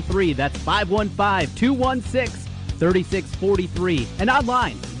 515-216-3643. That's 515-216-3643. And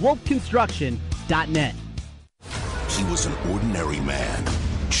online, wolfconstruction.net. He was an ordinary man,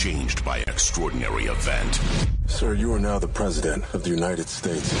 changed by an extraordinary event. Sir, you are now the President of the United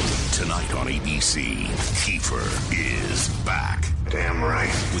States. Tonight on ABC, Kiefer is back. Damn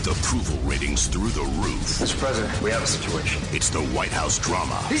right. With approval ratings through the roof. Mr. President, we have a situation. It's the White House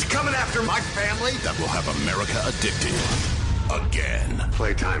drama. He's coming after my family. That will have America addicted. Again.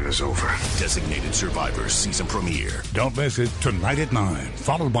 Playtime is over. Designated Survivor season premiere. Don't miss it tonight at 9,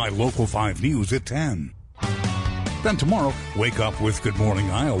 followed by Local 5 News at 10. Then tomorrow, wake up with Good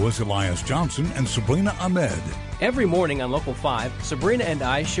Morning Iowa's Elias Johnson and Sabrina Ahmed. Every morning on Local 5, Sabrina and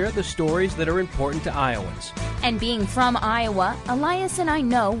I share the stories that are important to Iowans. And being from Iowa, Elias and I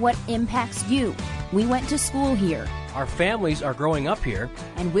know what impacts you. We went to school here. Our families are growing up here.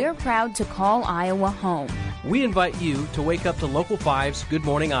 And we're proud to call Iowa home. We invite you to wake up to Local 5's Good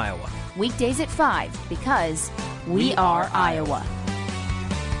Morning Iowa. Weekdays at 5, because we are Iowa.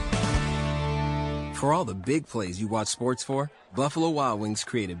 For all the big plays you watch sports for, Buffalo Wild Wings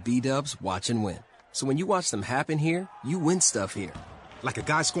created B-Dubs Watch and Win. So when you watch them happen here, you win stuff here. Like a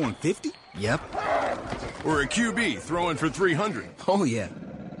guy scoring 50? Yep. Or a QB throwing for 300? Oh, yeah.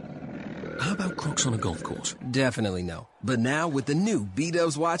 How about crooks on a golf course? Definitely no. But now with the new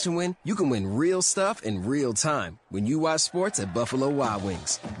B-Dubs Watch and Win, you can win real stuff in real time when you watch sports at Buffalo Wild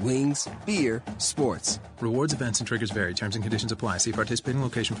Wings. Wings, beer, sports. Rewards, events, and triggers vary. Terms and conditions apply. See participating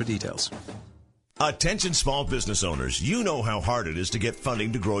location for details. Attention small business owners, you know how hard it is to get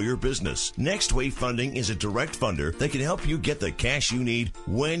funding to grow your business. Next Wave Funding is a direct funder that can help you get the cash you need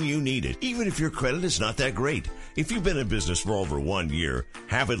when you need it, even if your credit is not that great. If you've been in business for over 1 year,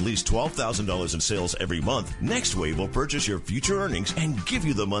 have at least $12,000 in sales every month, Next Wave will purchase your future earnings and give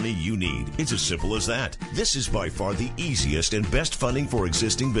you the money you need. It's as simple as that. This is by far the easiest and best funding for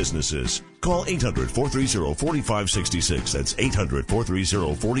existing businesses. Call 800-430-4566. That's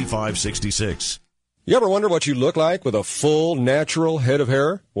 800-430-4566. You ever wonder what you look like with a full, natural head of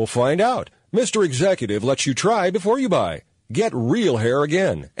hair? Well, find out. Mr. Executive lets you try before you buy. Get real hair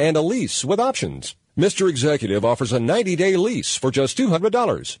again and a lease with options. Mr. Executive offers a 90-day lease for just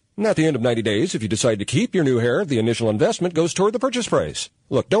 $200. And at the end of 90 days, if you decide to keep your new hair, the initial investment goes toward the purchase price.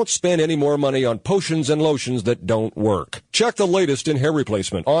 Look, don't spend any more money on potions and lotions that don't work. Check the latest in hair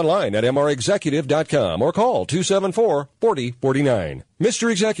replacement online at mrexecutive.com or call 274-4049. Mr.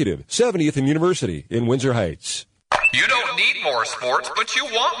 Executive, 70th and University in Windsor Heights. You don't need more sports, but you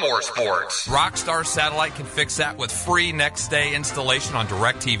want more sports. Rockstar Satellite can fix that with free next-day installation on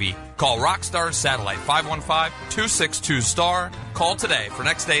DirecTV. Call Rockstar Satellite, 515-262-STAR. Call today for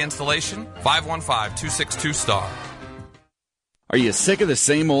next-day installation, 515-262-STAR. Are you sick of the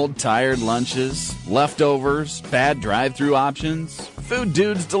same old tired lunches, leftovers, bad drive-thru options? Food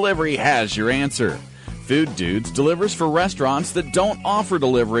Dudes Delivery has your answer. Food Dudes delivers for restaurants that don't offer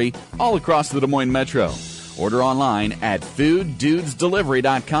delivery all across the Des Moines Metro. Order online at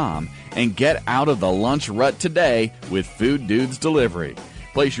fooddudesdelivery.com and get out of the lunch rut today with Food Dudes Delivery.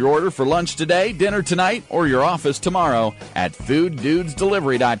 Place your order for lunch today, dinner tonight, or your office tomorrow at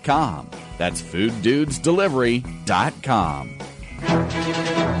fooddudesdelivery.com. That's fooddudesdelivery.com.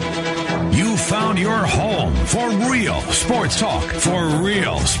 You found your home for real sports talk for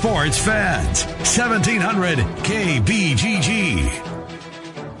real sports fans. 1700 KBGG.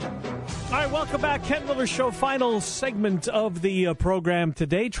 All right, welcome back. Ken Miller Show, final segment of the program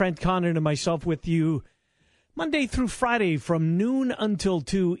today. Trent Condon and myself with you Monday through Friday from noon until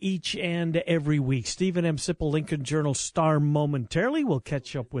 2 each and every week. Stephen M. Sipple, Lincoln Journal-Star momentarily. We'll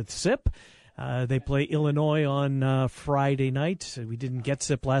catch up with Sip. They play Illinois on Friday night. We didn't get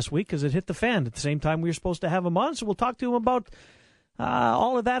Sip last week because it hit the fan at the same time we were supposed to have him on, so we'll talk to him about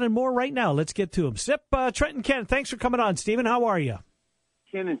all of that and more right now. Let's get to him. Sip, Trent and Ken, thanks for coming on. Stephen, how are you?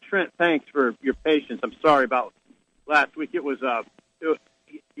 Ken and Trent, thanks for your patience. I'm sorry about last week. It was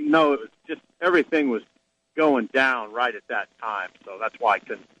just everything was going down right at that time, so that's why I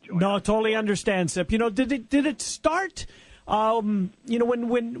couldn't join. No, totally understand, Sip. Did it start? When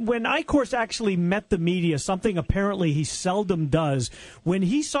Eichhorst actually met the media, something apparently he seldom does. When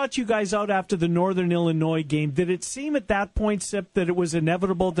he sought you guys out after the Northern Illinois game, did it seem at that point, Sip, that it was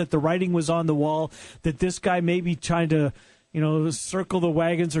inevitable, that the writing was on the wall, that this guy may be trying to circle the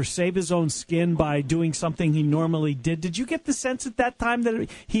wagons or save his own skin by doing something he normally did? Did you get the sense at that time that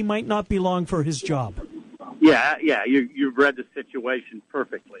he might not be long for his job? Yeah, you've read the situation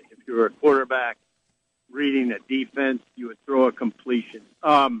perfectly. If you were a quarterback reading a defense, you would throw a completion.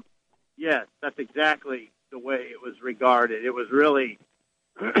 Yes, that's exactly the way it was regarded. It was really,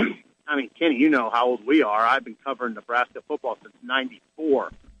 I mean, Kenny, you know how old we are. I've been covering Nebraska football since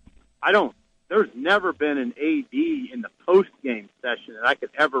 '94. There's never been an AD in the post-game session that I could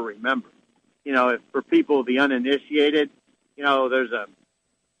ever remember. For people, the uninitiated, there's a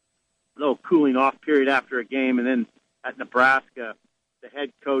little cooling off period after a game, and then at Nebraska, the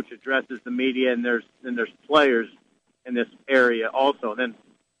head coach addresses the media, and there's players in this area also. And then,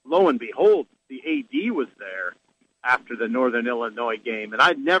 lo and behold, the AD was there after the Northern Illinois game, and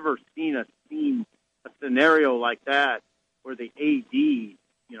I'd never seen a scenario like that where the AD,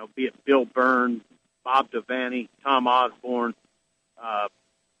 be it Bill Byrne, Bob Devaney, Tom Osborne,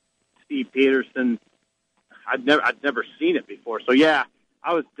 Steve Peterson. I'd never seen it before. So yeah,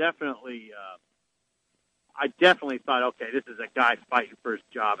 I was definitely, I definitely thought, okay, this is a guy fighting for his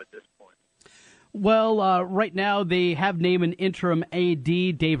job at this point. Well, right now they have named an interim AD,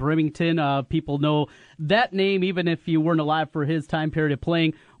 Dave Remington. People know that name, even if you weren't alive for his time period of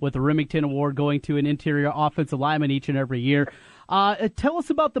playing, with the Remington Award going to an interior offensive lineman each and every year. Tell us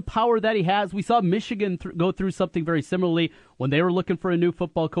about the power that he has. We saw Michigan go through something very similarly when they were looking for a new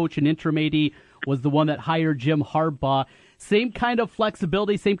football coach. An interim AD was the one that hired Jim Harbaugh. Same kind of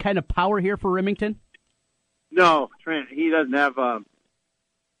flexibility, same kind of power here for Remington? No, Trent, he doesn't have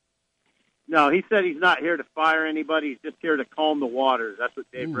No, he said he's not here to fire anybody. He's just here to calm the waters. That's what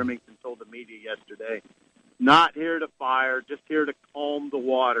Dave Remington told the media yesterday. Not here to fire, just here to calm the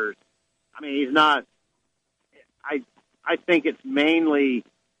waters. I mean, he's not. I think it's mainly,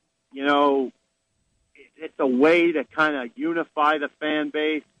 it's a way to kind of unify the fan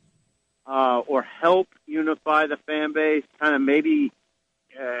base or help unify the fan base, kind of maybe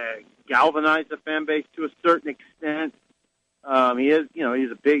galvanize the fan base to a certain extent. He is,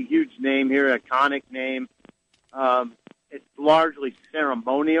 he's a big, huge name here, iconic name. It's largely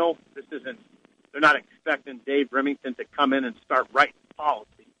ceremonial. They're not expecting Dave Remington to come in and start writing policy.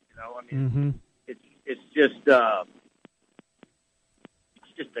 It's just to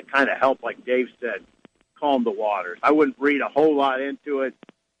kind of help, like Dave said, calm the waters. I wouldn't read a whole lot into it.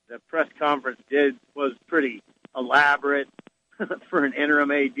 The press conference was pretty elaborate for an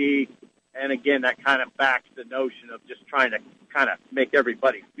interim AD. And again, that kind of backs the notion of just trying to kind of make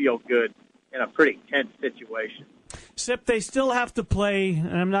everybody feel good in a pretty tense situation. Sip, they still have to play,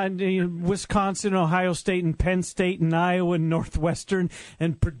 and I'm not Wisconsin, Ohio State, and Penn State, and Iowa, and Northwestern,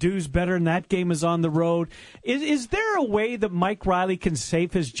 and Purdue's better, and that game is on the road. Is there a way that Mike Riley can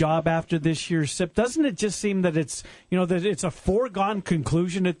save his job after this year, Sip? Doesn't it just seem that it's a foregone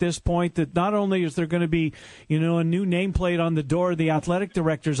conclusion at this point that not only is there going to be a new nameplate on the door of the athletic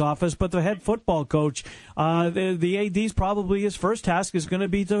director's office, but the head football coach, the AD's probably his first task is going to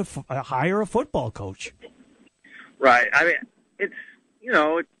be to hire a football coach. Right. I mean, it's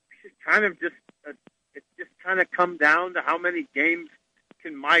kind of just kind of come down to how many games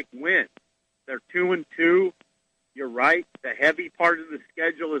can Mike win. They're 2-2. You're right. The heavy part of the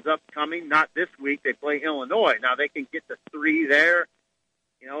schedule is upcoming. Not this week. They play Illinois. Now they can get to 3 there.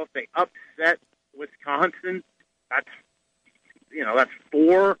 If they upset Wisconsin, that's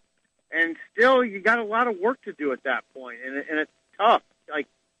 4. And still, you got a lot of work to do at that point, and it's tough. Like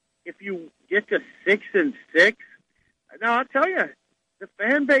if you get to 6-6. Now, I'll tell you, the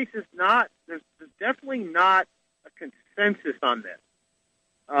fan base is not, there's definitely not a consensus on this.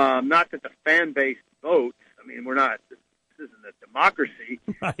 Not that the fan base votes. I mean, this isn't a democracy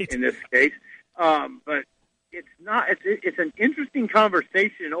in this case. But it's not, it's an interesting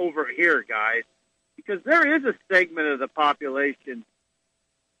conversation over here, guys, because there is a segment of the population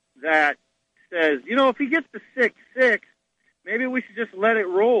that says, if he gets to 6-6, maybe we should just let it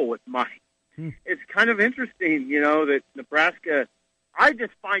roll with Mike. It's kind of interesting, that Nebraska, I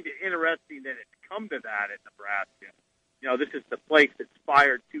just find it interesting that it's come to that in Nebraska. This is the place that's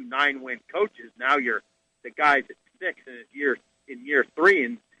fired 2 9-win coaches. Now you're the guys at 6 in year 3,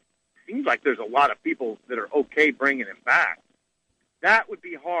 and it seems like there's a lot of people that are okay bringing him back. That would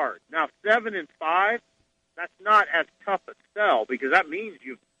be hard. Now 7-5, that's not as tough a sell because that means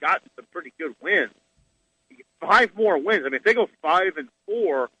you've gotten some pretty good wins. 5 more wins. I mean, if they go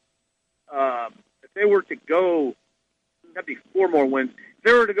 5-4. If they were to go, that'd be 4 more wins. If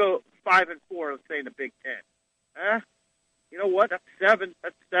they were to go 5-4, let's say in the Big Ten, you know what? That's 7.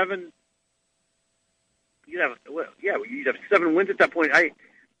 That's 7. You'd have 7 wins at that point.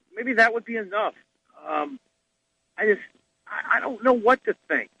 Maybe that would be enough. I don't know what to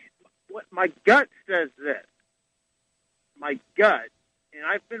think. What my gut says this. My gut, and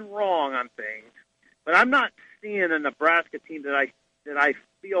I've been wrong on things, but I'm not seeing a Nebraska team that I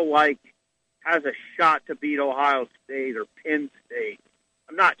feel like has a shot to beat Ohio State or Penn State.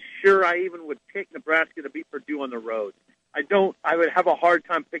 I'm not sure I even would pick Nebraska to beat Purdue on the road. I would have a hard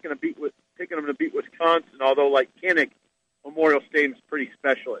time picking them to beat Wisconsin, although like Kinnick, Memorial Stadium is pretty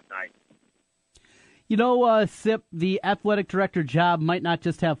special at night. Sip, the athletic director job might not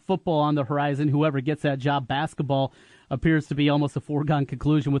just have football on the horizon. Whoever gets that job, basketball appears to be almost a foregone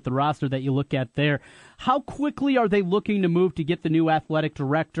conclusion with the roster that you look at there. How quickly are they looking to move to get the new athletic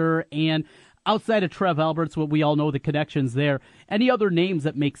director? And outside of Trev Alberts, what we all know the connections there, any other names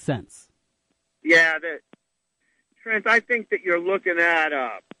that make sense? Yeah, Trent, I think that you're looking at,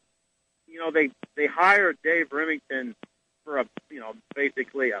 they hired Dave Remington for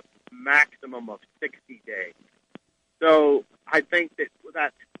basically a maximum of 60 days. So I think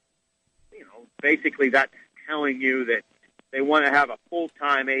that's basically that's telling you that they want to have a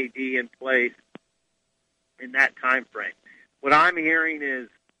full-time AD in place in that time frame. What I'm hearing is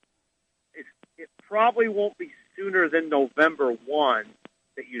it probably won't be sooner than November 1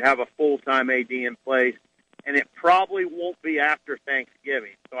 that you have a full-time AD in place, and it probably won't be after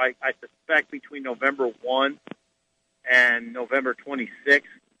Thanksgiving. So I suspect between November 1 and November 26th,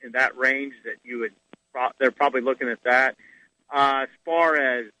 in that range, that they're probably looking at that. As far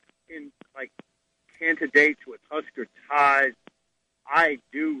as candidates with Husker ties, I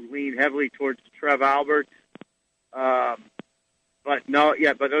do lean heavily towards Trev Alberts. but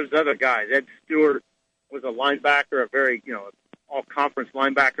those other guys. Ed Stewart was a linebacker, a very, all-conference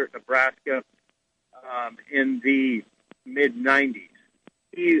linebacker at Nebraska in the mid-'90s.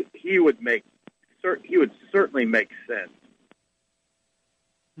 He would certainly make sense.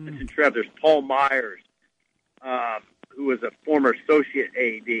 Mentioned Trev. There's Paul Myers, who was a former associate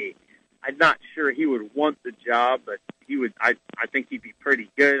AD. I'm not sure he would want the job, but he would. I think he'd be pretty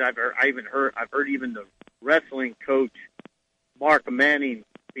good. I've heard even the wrestling coach Mark Manning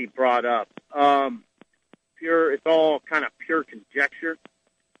be brought up. It's all kind of pure conjecture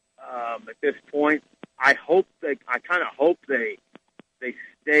at this point. I kind of hope they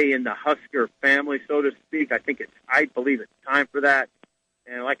stay in the Husker family, so to speak. I believe it's time for that.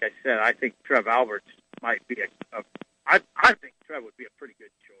 And like I said, I think Trev Alberts might be I think Trev would be a pretty good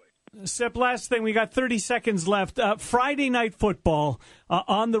choice. Sip, last thing, we got 30 seconds left. Friday night football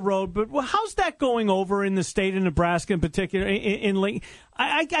on the road, but how's that going over in the state of Nebraska in particular? In Lincoln,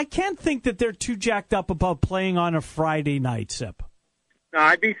 I can't think that they're too jacked up about playing on a Friday night, Sip. No,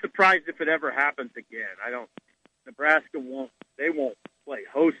 I'd be surprised if it ever happens again. Nebraska won't play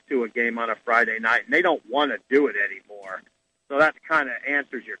host to a game on a Friday night, and they don't want to do it anymore. So that kind of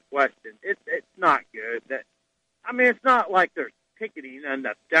answers your question. It's not good. It's not like there's ticketing in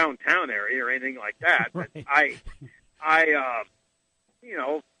the downtown area or anything like that. But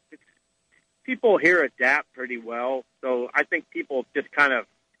people here adapt pretty well. So I think people just kind of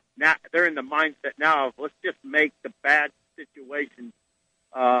they're in the mindset now of let's just make the bad situation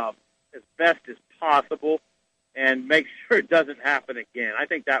as best as possible and make sure it doesn't happen again. I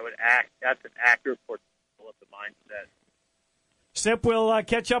think that's an accurate portrayal of the mindset. Sip, we'll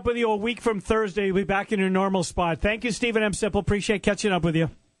catch up with you a week from Thursday. You'll be back in your normal spot. Thank you, Stephen M. Sipple. Appreciate catching up with you.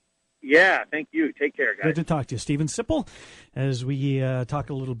 Yeah, thank you. Take care, guys. Good to talk to you, Stephen Sipple, as we talk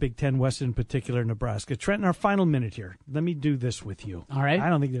a little Big Ten West, in particular Nebraska. Trent, in our final minute here, let me do this with you. All right. I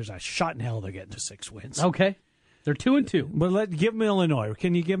don't think there's a shot in hell they're getting to 6 wins. Okay. They're 2-2. But give them Illinois.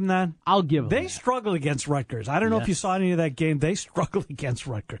 Can you give them that? I'll give them They that. struggle against Rutgers. I don't know if you saw any of that game. They struggle against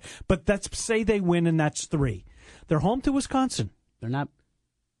Rutgers. But let's say they win, and that's 3. They're home to Wisconsin. They're not.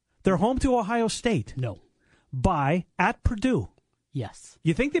 They're home to Ohio State. No. At Purdue. Yes.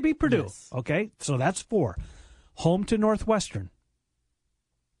 You think they beat Purdue? Yes. Okay, so that's 4. Home to Northwestern.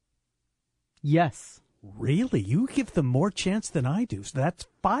 Yes. Really? You give them more chance than I do. So that's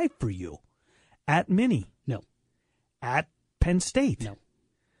 5 for you. At Minnie. No. At Penn State. No.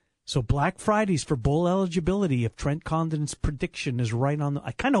 So Black Fridays for bowl eligibility if Trent Condon's prediction is right on the...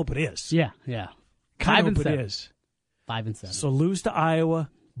 I kind of hope it is. Yeah. Kind of hope it is. 5-7. So lose to Iowa.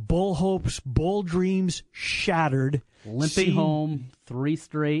 Bowl hopes, bowl dreams shattered. Limping home 3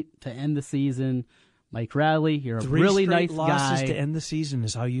 straight to end the season. Mike Riley, you're a 3 really straight nice losses guy. to end the season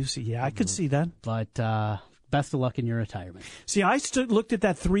is how you see. Yeah, I could see that. But best of luck in your retirement. See, I looked at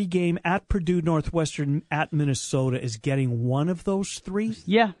that 3-game at Purdue, Northwestern, at Minnesota as getting one of those 3.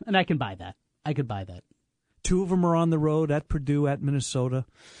 Yeah, and I can buy that. I could buy that. 2 of them are on the road, at Purdue, at Minnesota.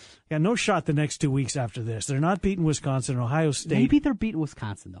 Yeah, no shot the next 2 weeks after this. They're not beating Wisconsin or Ohio State. Maybe they're beating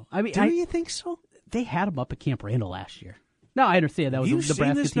Wisconsin, though. I mean, Do you think so? They had them up at Camp Randall last year. No, I understand that was You've the Nebraska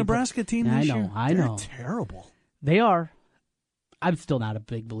seen this team. Nebraska team this year? I know. They're terrible. They are. I'm still not a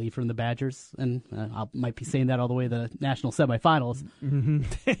big believer in the Badgers, and I might be saying that all the way to the national semifinals.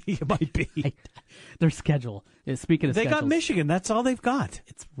 Mm-hmm. You might be. Their schedule. Speaking of they schedules, got Michigan. That's all they've got.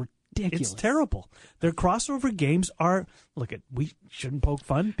 It's ridiculous. It's terrible. Their crossover games are. We shouldn't poke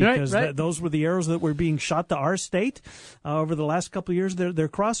fun because right. Those were the arrows that were being shot to our state over the last couple of years. Their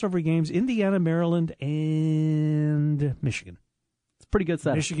crossover games: Indiana, Maryland, and Michigan. It's a pretty good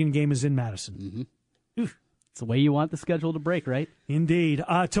setup. Michigan game is in Madison. Mm-hmm. It's the way you want the schedule to break, right? Indeed.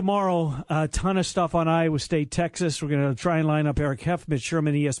 Tomorrow, a ton of stuff on Iowa State, Texas. We're going to try and line up Eric Heff, Mitch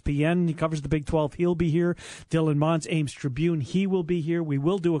Sherman, ESPN. He covers the Big 12. He'll be here. Dylan Mons, Ames Tribune. He will be here. We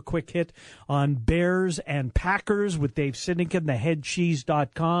will do a quick hit on Bears and Packers with Dave Sinnington,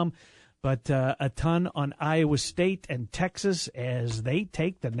 theheadcheese.com. But a ton on Iowa State and Texas as they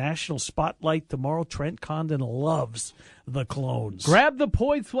take the national spotlight tomorrow. Trent Condon loves the Clones. Grab the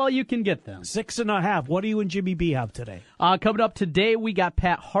points while you can get them. 6.5. What do you and Jimmy B have today? Coming up today, we got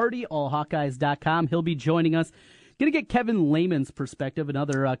Pat Hardy, allhawkeyes.com. He'll be joining us. Going to get Kevin Lehman's perspective,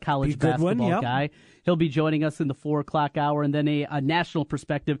 another college basketball guy. He'll be joining us in the 4 o'clock hour. And then a national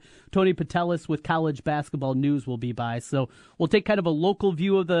perspective, Tony Patelis with College Basketball News will be by. So we'll take kind of a local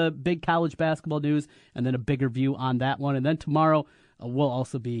view of the big college basketball news and then a bigger view on that one. And then tomorrow will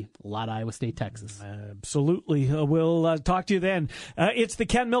also be a lot of Iowa State, Texas. Absolutely. We'll talk to you then. It's the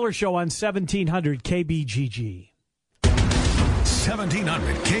Ken Miller Show on 1700 KBGG.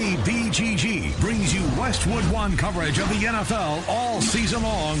 1700 KBGG brings you Westwood One coverage of the NFL all season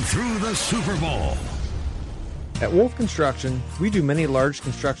long through the Super Bowl. At Wolf Construction, we do many large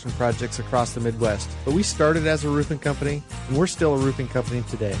construction projects across the Midwest, but we started as a roofing company, and we're still a roofing company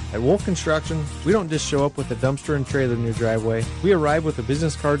today. At Wolf Construction, we don't just show up with a dumpster and trailer in your driveway. We arrive with a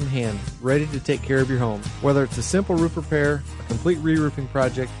business card in hand, ready to take care of your home. Whether it's a simple roof repair, a complete re-roofing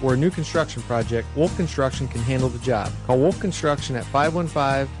project, or a new construction project, Wolf Construction can handle the job. Call Wolf Construction at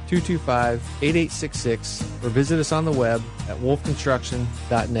 515-225-8866 or visit us on the web at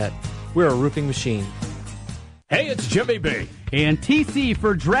wolfconstruction.net. We're a roofing machine. Hey, it's Jimmy B. And TC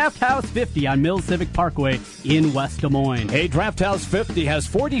for Draft House 50 on Mills Civic Parkway in West Des Moines. Hey, Draft House 50 has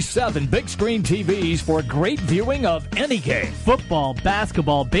 47 big screen TVs for great viewing of any game. Football,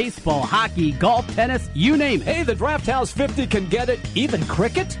 basketball, baseball, hockey, golf, tennis, you name it. Hey, the Draft House 50 can get it, even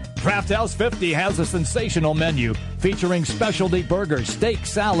cricket. Draft House 50 has a sensational menu featuring specialty burgers, steak,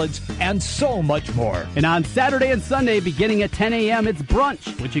 salads, and so much more. And on Saturday and Sunday, beginning at 10 a.m., it's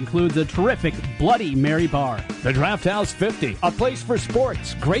brunch, which includes a terrific Bloody Mary bar. The Draft House 50, a place for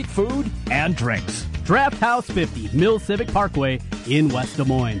sports, great food, and drinks. Draft House 50, Mills Civic Parkway in West Des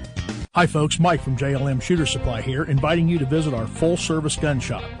Moines. Hi folks, Mike from JLM Shooter Supply here, inviting you to visit our full-service gun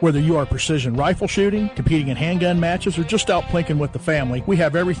shop. Whether you are precision rifle shooting, competing in handgun matches, or just out plinking with the family, we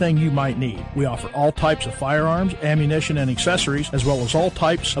have everything you might need. We offer all types of firearms, ammunition, and accessories, as well as all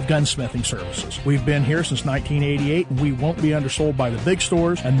types of gunsmithing services. We've been here since 1988, and we won't be undersold by the big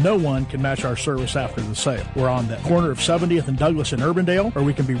stores, and no one can match our service after the sale. We're on the corner of 70th and Douglas in Urbandale, or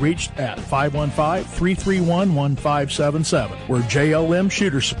we can be reached at 515-331-1577. We're JLM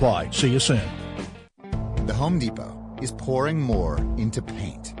Shooter Supply. See you soon. The Home Depot is pouring more into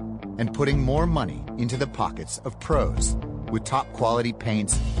paint and putting more money into the pockets of pros with top quality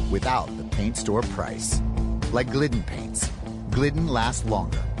paints without the paint store price. Like Glidden paints. Glidden lasts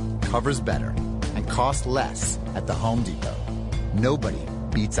longer, covers better, and costs less at the Home Depot. Nobody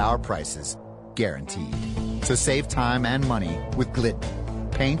beats our prices, guaranteed. So save time and money with Glidden.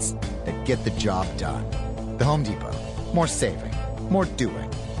 Paints that get the job done. The Home Depot. More saving, more doing.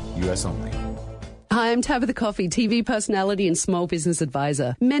 U.S. only. Hi, I'm Tabitha Coffey, TV personality and small business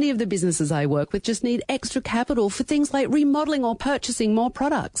advisor. Many of the businesses I work with just need extra capital for things like remodeling or purchasing more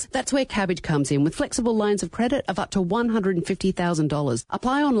products. That's where Cabbage comes in with flexible lines of credit of up to $150,000.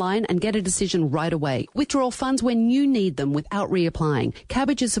 Apply online and get a decision right away. Withdraw funds when you need them without reapplying.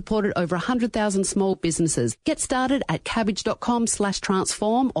 Cabbage has supported over 100,000 small businesses. Get started at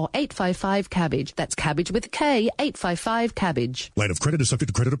cabbage.com/transform or 855-CABBAGE. That's Cabbage with a K, 855-CABBAGE. Line of credit is subject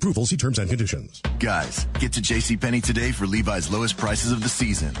to credit approval. See terms and conditions. Guys, get to JCPenney today for Levi's lowest prices of the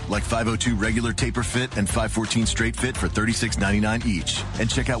season, like 502 regular taper fit and 514 straight fit for $36.99 each. And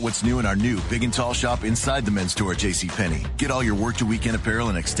check out what's new in our new big and tall shop inside the men's store at JCPenney. Get all your work to weekend apparel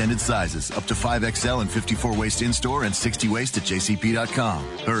in extended sizes, up to 5XL and 54 waist in store and 60 waist at jcp.com.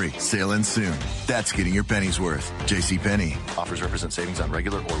 Hurry, sale ends soon. That's getting your pennies worth. JCPenney. Offers represent savings on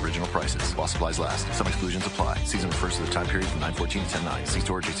regular or original prices while supplies last. Some exclusions apply. Season refers to the time period from 9/14 to 10/9. See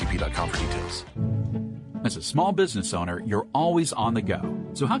store at jcp.com for details. As a small business owner, you're always on the go.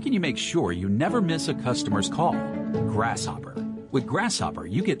 So how can you make sure you never miss a customer's call? Grasshopper. With Grasshopper,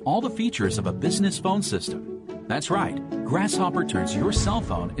 you get all the features of a business phone system. That's right. Grasshopper turns your cell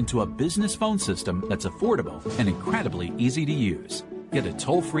phone into a business phone system that's affordable and incredibly easy to use. Get a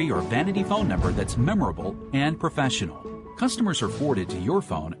toll-free or vanity phone number that's memorable and professional. Customers are forwarded to your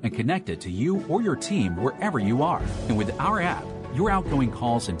phone and connected to you or your team wherever you are. And with our app, your outgoing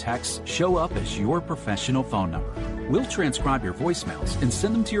calls and texts show up as your professional phone number. We'll transcribe your voicemails and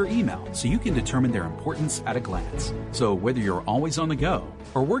send them to your email so you can determine their importance at a glance. So whether you're always on the go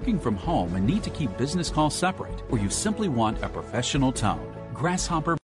or working from home and need to keep business calls separate, or you simply want a professional tone, Grasshopper